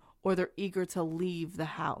situation, or they're eager to leave the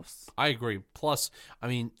house. I agree. Plus, I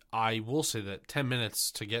mean, I will say that 10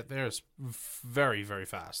 minutes to get there is very, very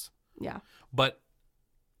fast. Yeah. But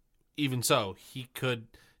even so, he could,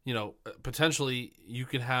 potentially you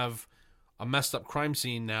could have a messed up crime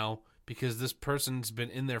scene now because this person's been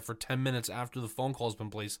in there for 10 minutes after the phone call's been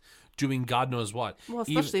placed doing God knows what. Well,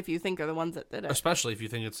 especially if you think they're the ones that did it. Especially if you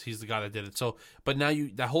think he's the guy that did it. So, but now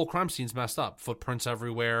that whole crime scene's messed up. Footprints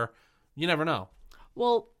everywhere. You never know.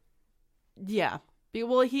 Well, yeah.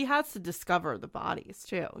 Well, he has to discover the bodies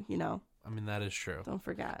too, I mean, that is true. Don't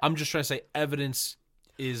forget. I'm just trying to say evidence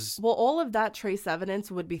is... Well, all of that trace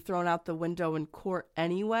evidence would be thrown out the window in court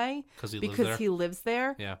anyway. Because he lives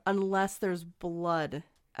there. Yeah. Unless there's blood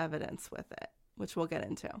evidence with it, which we'll get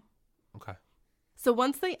into. Okay. So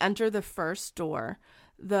once they enter the first door,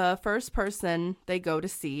 the first person they go to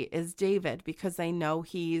see is David because they know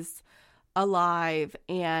he's alive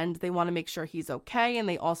and they want to make sure he's okay, and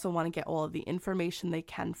they also want to get all of the information they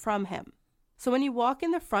can from him. So when you walk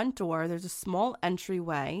in the front door, there's a small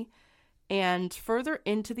entryway, and further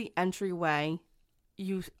into the entryway,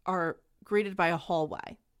 you are greeted by a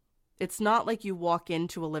hallway. It's not like you walk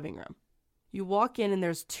into a living room. You walk in and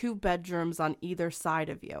there's 2 bedrooms on either side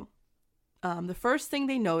of you. The first thing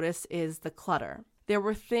they notice is the clutter. There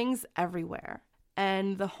were things everywhere,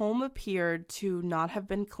 and the home appeared to not have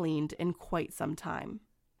been cleaned in quite some time.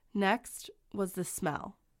 Next was the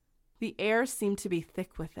smell. The air seemed to be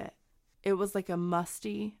thick with it. It was like a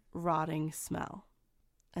musty, rotting smell.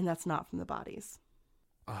 And that's not from the bodies.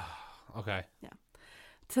 Okay. Yeah.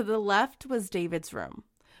 To the left was David's room,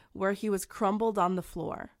 where he was crumbled on the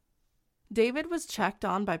floor. David was checked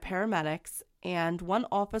on by paramedics, and one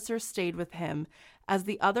officer stayed with him as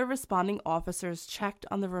the other responding officers checked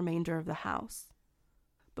on the remainder of the house.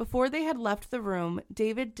 Before they had left the room,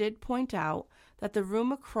 David did point out that the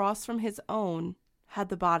room across from his own had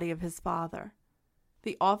the body of his father.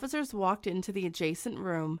 The officers walked into the adjacent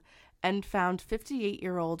room and found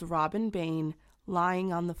 58-year-old Robin Bain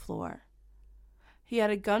lying on the floor. He had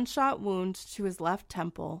a gunshot wound to his left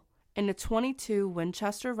temple, and a .22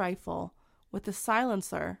 Winchester rifle with the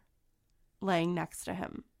silencer laying next to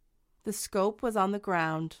him. The scope was on the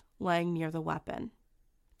ground, laying near the weapon.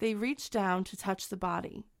 They reached down to touch the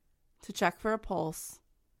body, to check for a pulse,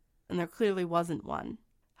 and there clearly wasn't one.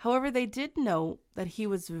 However, they did note that he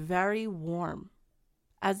was very warm,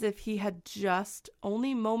 as if he had just,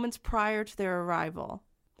 only moments prior to their arrival,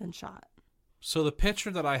 been shot. So the picture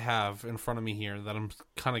that I have in front of me here that I'm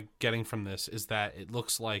kind of getting from this is that it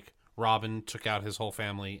looks like Robin took out his whole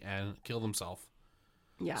family and killed himself.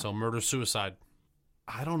 Yeah. So murder-suicide.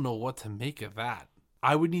 I don't know what to make of that.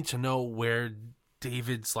 I would need to know where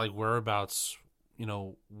David's whereabouts,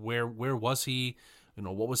 where was he,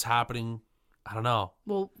 what was happening. I don't know.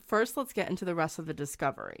 Well, first let's get into the rest of the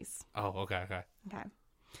discoveries. Oh, okay. Okay.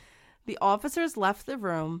 The officers left the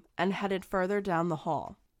room and headed further down the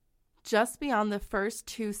hall. Just beyond the first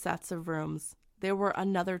 2 sets of rooms, there were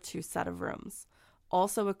another 2 set of rooms,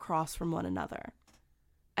 also across from one another.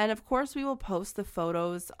 And of course, we will post the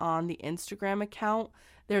photos on the Instagram account.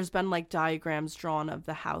 There's been diagrams drawn of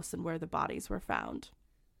the house and where the bodies were found.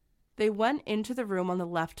 They went into the room on the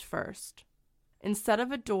left first. Instead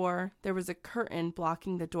of a door, there was a curtain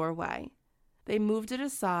blocking the doorway. They moved it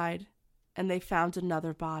aside, and they found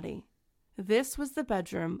another body. This was the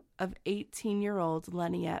bedroom of 18-year-old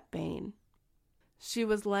Leniette Bain. She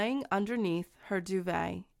was laying underneath her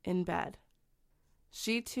duvet in bed.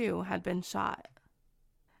 She, too, had been shot.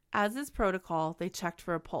 As is protocol, they checked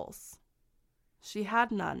for a pulse. She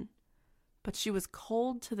had none, but she was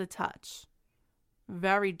cold to the touch.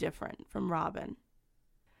 Very different from Robin.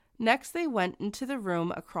 Next, they went into the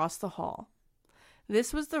room across the hall.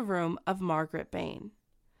 This was the room of Margaret Bain.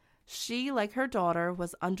 She, like her daughter,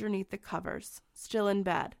 was underneath the covers, still in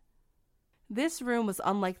bed. This room was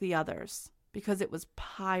unlike the others because it was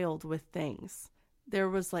piled with things. There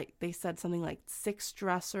was, they said something like 6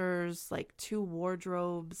 dressers, 2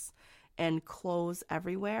 wardrobes, and clothes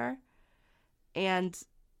everywhere. And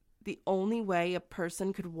the only way a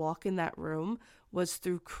person could walk in that room was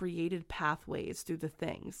through created pathways through the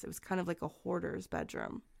things. It was kind of like a hoarder's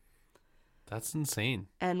bedroom. That's insane.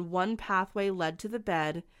 And one pathway led to the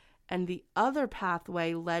bed, and the other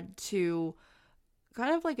pathway led to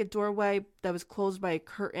kind of like a doorway that was closed by a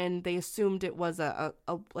curtain. They assumed it was a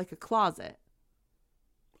closet.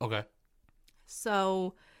 Okay.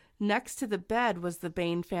 So next to the bed was the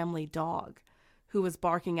Bain family dog, who was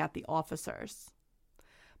barking at the officers.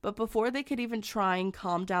 But before they could even try and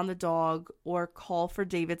calm down the dog or call for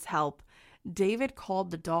David's help, David called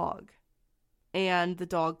the dog. And the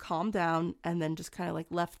dog calmed down and then just kind of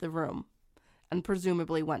left the room and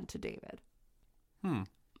presumably went to David.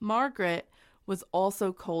 Margaret was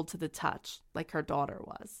also cold to the touch, like her daughter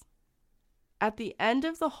was. At the end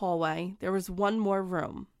of the hallway, there was one more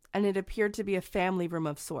room, and it appeared to be a family room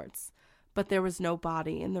of sorts, but there was no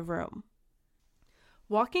body in the room.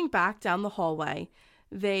 Walking back down the hallway,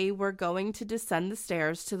 they were going to descend the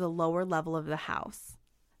stairs to the lower level of the house.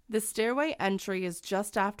 The stairway entry is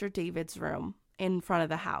just after David's room, in front of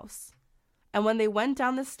the house. And when they went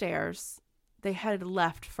down the stairs, they headed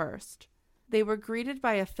left first. They were greeted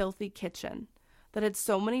by a filthy kitchen that had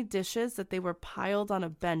so many dishes that they were piled on a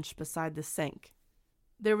bench beside the sink.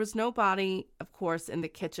 There was no body, of course, in the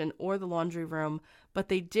kitchen or the laundry room, but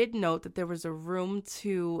they did note that there was a room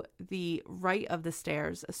to the right of the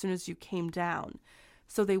stairs as soon as you came down,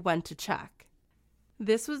 so they went to check.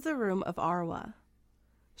 This was the room of Arwa.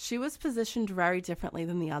 She was positioned very differently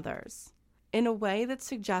than the others, in a way that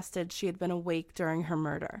suggested she had been awake during her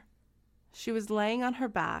murder. She was laying on her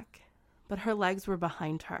back, but her legs were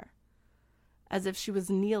behind her, as if she was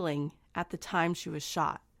kneeling at the time she was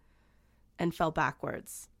shot, and fell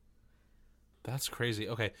backwards. That's crazy.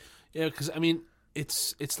 Okay. Yeah, because,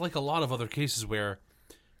 it's like a lot of other cases where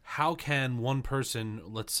how can one person,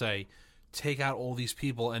 let's say, take out all these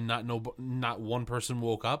people and not one person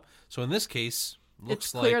woke up? So in this case,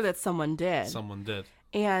 it's clear that someone did. Someone did.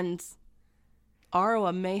 And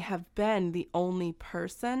Arwa may have been the only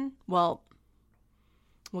person. Well,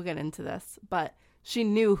 we'll get into this, but she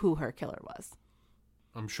knew who her killer was.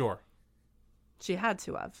 I'm sure. She had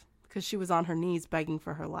to have, because she was on her knees begging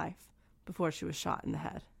for her life before she was shot in the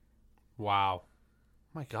head. Wow.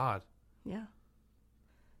 My God. Yeah.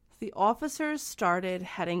 The officers started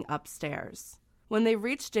heading upstairs. When they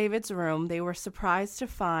reached David's room, they were surprised to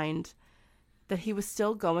find that he was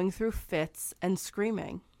still going through fits and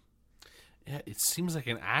screaming. Yeah, it seems like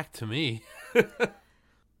an act to me.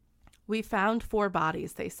 We found 4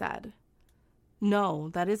 bodies, they said. No,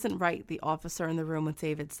 that isn't right, the officer in the room with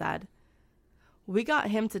David said. We got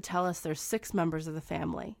him to tell us there's 6 members of the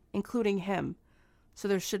family, including him, so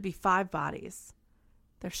there should be 5 bodies.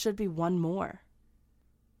 There should be 1 more.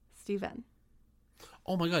 Stephen.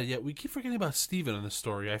 Oh my God, yeah, we keep forgetting about Steven in this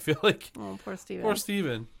story. I feel like Oh, poor Steven. poor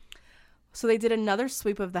Steven. So they did another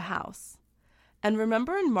sweep of the house. And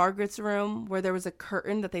remember in Margaret's room where there was a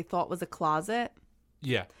curtain that they thought was a closet?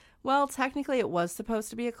 Yeah. Well, technically it was supposed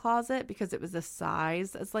to be a closet because it was the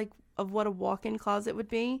size as like of what a walk-in closet would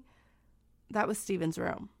be. That was Steven's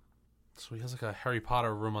room. So he has like a Harry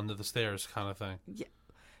Potter room under the stairs kind of thing. Yeah.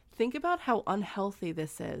 Think about how unhealthy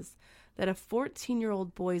this is, that a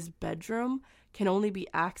 14-year-old boy's bedroom can only be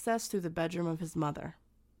accessed through the bedroom of his mother.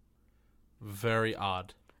 Very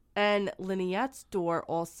odd. And Lynette's door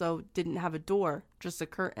also didn't have a door, just a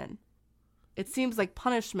curtain. It seems like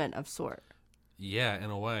punishment of sort. Yeah, in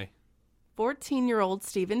a way. 14-year-old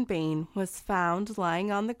Stephen Bain was found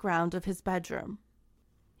lying on the ground of his bedroom.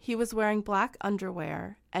 He was wearing black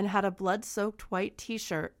underwear and had a blood-soaked white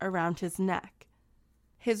t-shirt around his neck.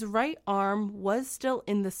 His right arm was still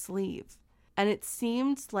in the sleeve, and it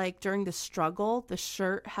seemed like during the struggle, the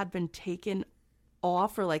shirt had been taken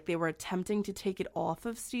off, or like they were attempting to take it off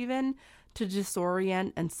of Stephen to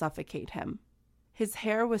disorient and suffocate him. His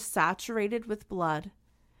hair was saturated with blood,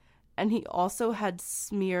 and he also had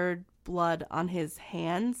smeared blood on his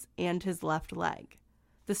hands and his left leg.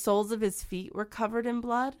 The soles of his feet were covered in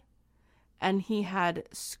blood, and he had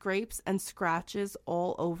scrapes and scratches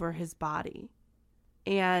all over his body.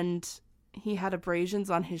 And he had abrasions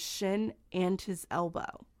on his shin and his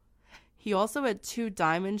elbow. He also had 2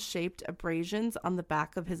 diamond-shaped abrasions on the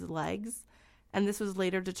back of his legs, and this was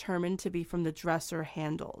later determined to be from the dresser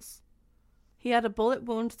handles. He had a bullet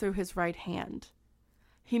wound through his right hand.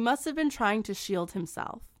 He must have been trying to shield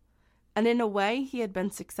himself, and in a way he had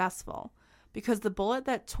been successful, because the bullet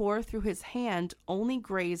that tore through his hand only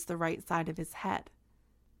grazed the right side of his head.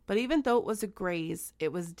 But even though it was a graze,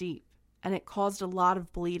 it was deep, and it caused a lot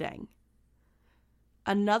of bleeding.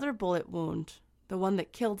 Another bullet wound, the one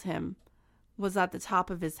that killed him, was at the top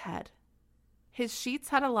of his head. His sheets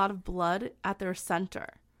had a lot of blood at their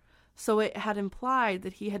center, so it had implied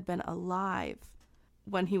that he had been alive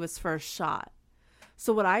when he was first shot.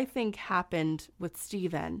 So what I think happened with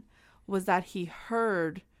Stephen was that he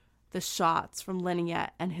heard the shots from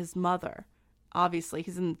Lynette and his mother. Obviously,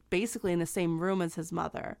 he's basically in the same room as his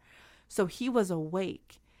mother. So he was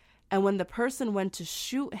awake. And when the person went to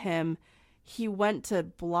shoot him, he went to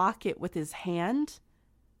block it with his hand,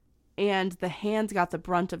 and the hand got the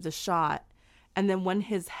brunt of the shot. And then when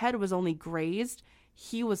his head was only grazed,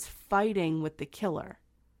 he was fighting with the killer.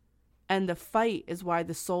 And the fight is why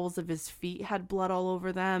the soles of his feet had blood all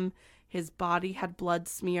over them, his body had blood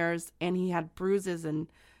smears, and he had bruises and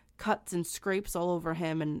cuts and scrapes all over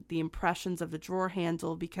him and the impressions of the drawer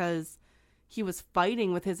handle because he was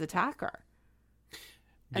fighting with his attacker.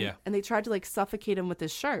 And, and they tried to like suffocate him with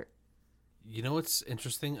his shirt. You know what's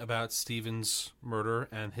interesting about Stephen's murder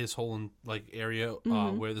and his whole like area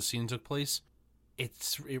where the scene took place?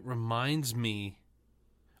 It reminds me.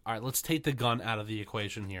 All right, let's take the gun out of the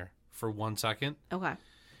equation here for 1 second. Okay.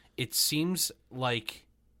 It seems like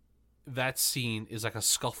that scene is like a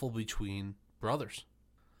scuffle between brothers.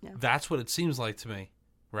 Yeah. That's what it seems like to me,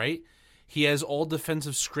 right? He has all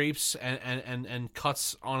defensive scrapes and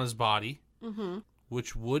cuts on his body,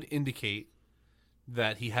 which would indicate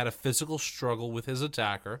that he had a physical struggle with his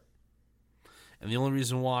attacker. And the only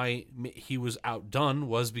reason why he was outdone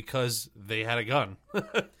was because they had a gun,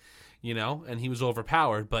 you know, and he was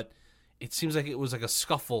overpowered. But it seems like it was like a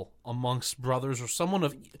scuffle amongst brothers or someone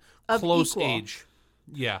of close equal age.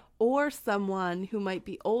 Yeah. Or someone who might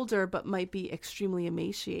be older but might be extremely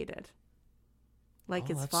emaciated, like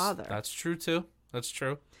his father. That's true, too. That's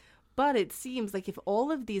true. But it seems like if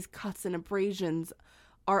all of these cuts and abrasions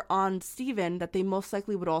are on Stephen, that they most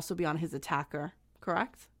likely would also be on his attacker,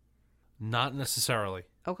 correct? Not necessarily.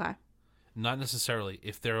 Okay. Not necessarily.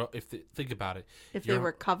 Think about it. If they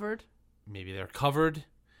were covered? Maybe they're covered.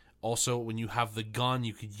 Also, when you have the gun,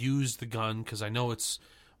 you could use the gun, because I know it's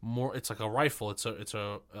like a rifle. It's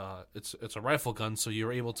a rifle gun, so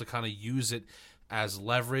you're able to kind of use it as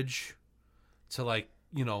leverage to, like,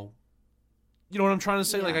 you know what I'm trying to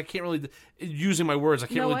say? Yeah. Like, I can't really, using my words, I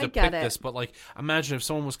can't really depict this, but like, imagine if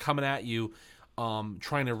someone was coming at you,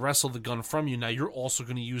 trying to wrestle the gun from you. Now you're also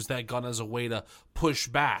going to use that gun as a way to push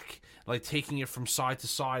back, like taking it from side to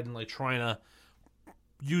side and like trying to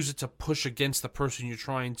use it to push against the person you're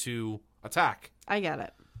trying to attack. I get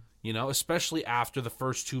it. You know, especially after the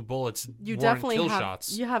first 2 bullets you weren't definitely kill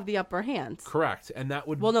shots. You have the upper hand. Correct. And that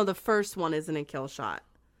would... Well, no, the first one isn't a kill shot.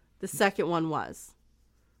 The second one was.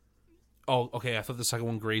 Oh, okay. I thought the second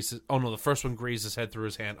one grazed... Oh, no, the first one grazed his head through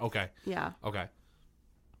his hand. Okay. Yeah. Okay.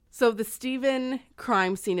 So the Stephen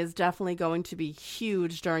crime scene is definitely going to be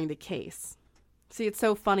huge during the case. See, it's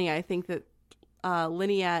so funny. I think that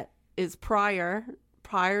Lynette is prior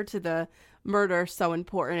to the murder so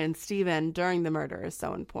important, and Stephen during the murder is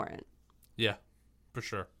so important. Yeah, for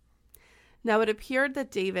sure. Now, it appeared that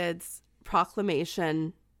David's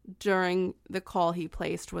proclamation during the call he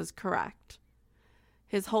placed was correct.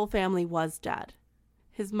 His whole family was dead.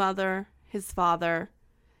 His mother, his father,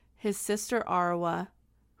 his sister Arawa,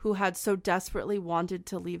 who had so desperately wanted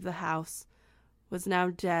to leave the house, was now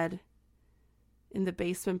dead in the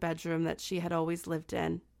basement bedroom that she had always lived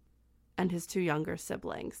in, and his 2 younger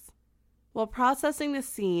siblings. While processing the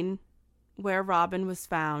scene where Robin was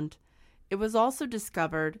found, it was also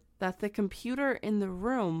discovered that the computer in the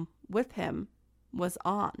room with him was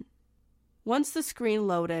on. Once the screen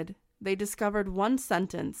loaded, they discovered one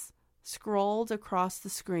sentence scrolled across the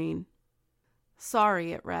screen.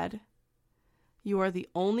 "Sorry," it read. "You are the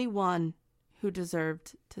only one who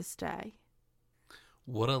deserved to stay."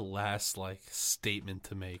 What a last, statement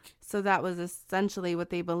to make. So that was essentially what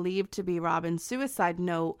they believed to be Robin's suicide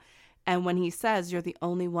note. And when he says, "You're the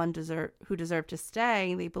only one who deserved to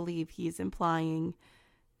stay," they believe he's implying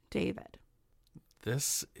David.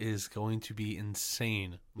 This is going to be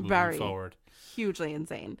insane moving forward. Hugely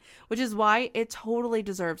insane. Which is why it totally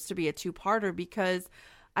deserves to be a 2-parter, because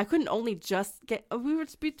I couldn't only just get... We're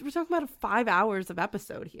talking about 5 hours of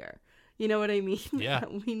episode here. You know what I mean? Yeah.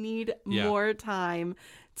 We need more time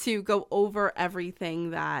to go over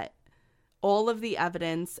everything, that all of the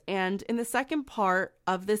evidence. And in the second part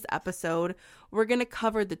of this episode, we're going to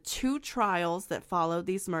cover the 2 trials that followed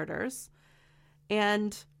these murders.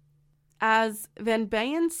 And as Van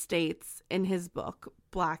Bain states in his book,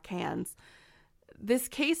 Black Hands, this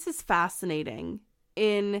case is fascinating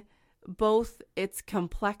in both its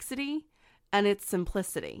complexity and its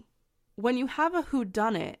simplicity. When you have a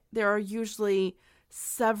whodunit, there are usually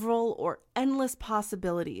several or endless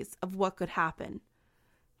possibilities of what could happen.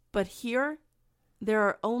 But here, there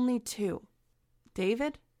are only 2.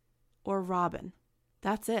 David or Robin.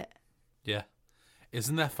 That's it. Yeah.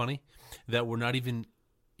 Isn't that funny? That we're not even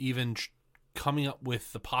coming up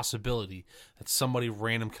with the possibility that somebody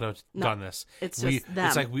random could have done this. It's just them.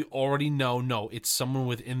 It's like we already know, no, it's someone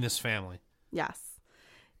within this family. Yes.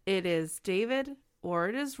 It is David or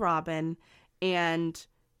it is Robin, and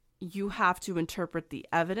you have to interpret the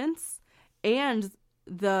evidence and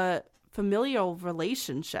the familial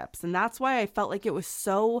relationships. And that's why I felt like it was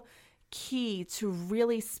so key to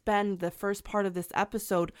really spend the first part of this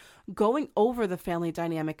episode going over the family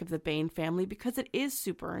dynamic of the Bain family, because it is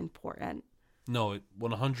super important. No, it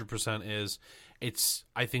 100% is. It's,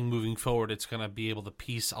 I think moving forward, it's going to be able to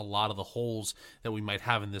piece a lot of the holes that we might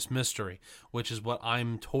have in this mystery, which is what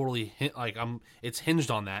I'm totally, it's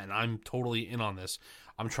hinged on that, and I'm totally in on this.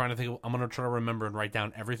 I'm going to try to remember and write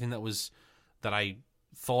down everything that I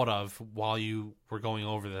thought of while you were going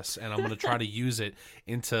over this, and I'm going to try to use it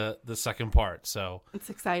into the second part. So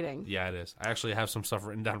it's exciting. Yeah, it is. I actually have some stuff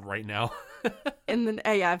written down right now. And then,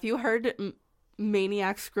 if you heard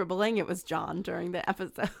maniac scribbling, it was John during the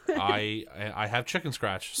episode. I have chicken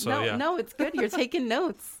scratch, so no, it's good. You're taking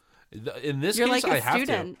notes. In this You're case, like a I have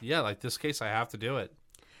student. to. Yeah, this case, I have to do it.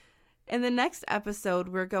 In the next episode,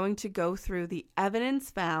 we're going to go through the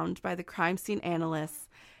evidence found by the crime scene analysts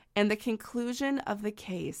and the conclusion of the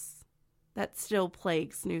case that still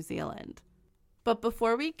plagues New Zealand. But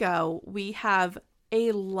before we go, we have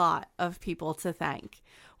a lot of people to thank.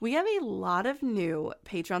 We have a lot of new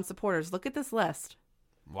Patreon supporters. Look at this list.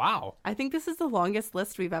 Wow. I think this is the longest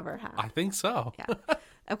list we've ever had. I think so. Yeah.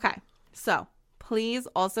 Okay. So please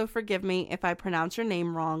also forgive me if I pronounce your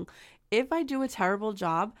name wrong. If I do a terrible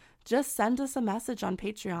job, just send us a message on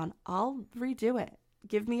Patreon. I'll redo it.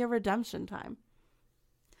 Give me a redemption time.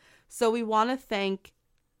 So we want to thank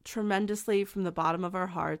tremendously from the bottom of our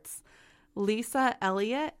hearts Lisa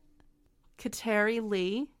Elliott, Kateri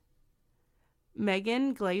Lee,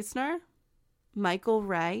 Megan Gleisner, Michael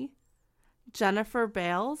Ray, Jennifer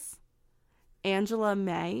Bales, Angela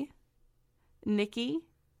May, Nikki,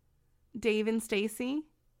 Dave and Stacy,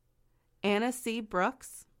 Anna C.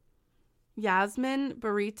 Brooks, Yasmin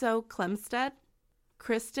Burrito Clemstead.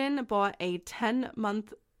 Kristen bought a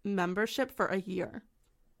 10-month membership for a year.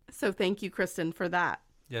 So thank you, Kristen, for that.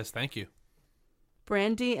 Yes, thank you.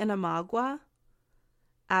 Brandy and Amagua,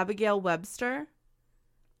 Abigail Webster,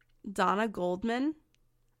 Donna Goldman,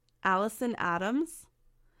 Allison Adams,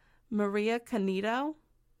 Maria Canito,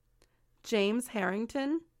 James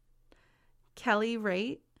Harrington, Kelly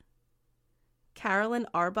Raitt, Carolyn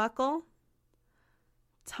Arbuckle,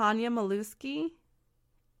 Tanya Maluski,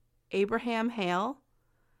 Abraham Hale,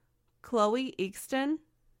 Chloe Easton,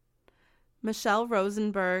 Michelle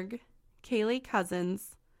Rosenberg, Kaylee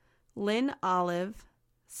Cousins, Lynn Olive,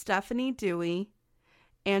 Stephanie Dewey,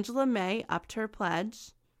 Angela May upped her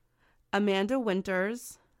pledge, Amanda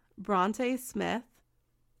Winters, Bronte Smith,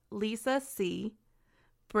 Lisa C.,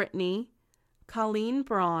 Brittany, Colleen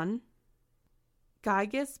Braun,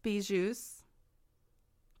 Gygus Bijous,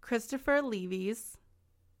 Christopher Levies,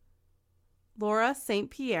 Laura St.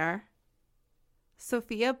 Pierre,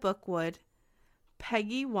 Sophia Bookwood,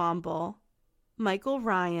 Peggy Womble, Michael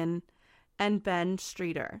Ryan, and Ben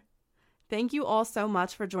Streeter. Thank you all so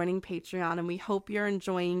much for joining Patreon, and we hope you're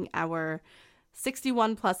enjoying our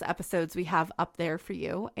 61 plus episodes we have up there for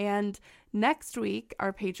you. And next week,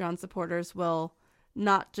 our Patreon supporters will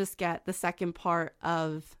not just get the second part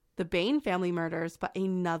of the Bain family murders, but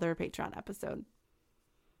another Patreon episode.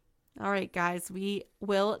 All right, guys, we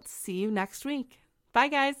will see you next week. Bye,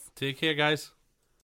 guys. Take care, guys.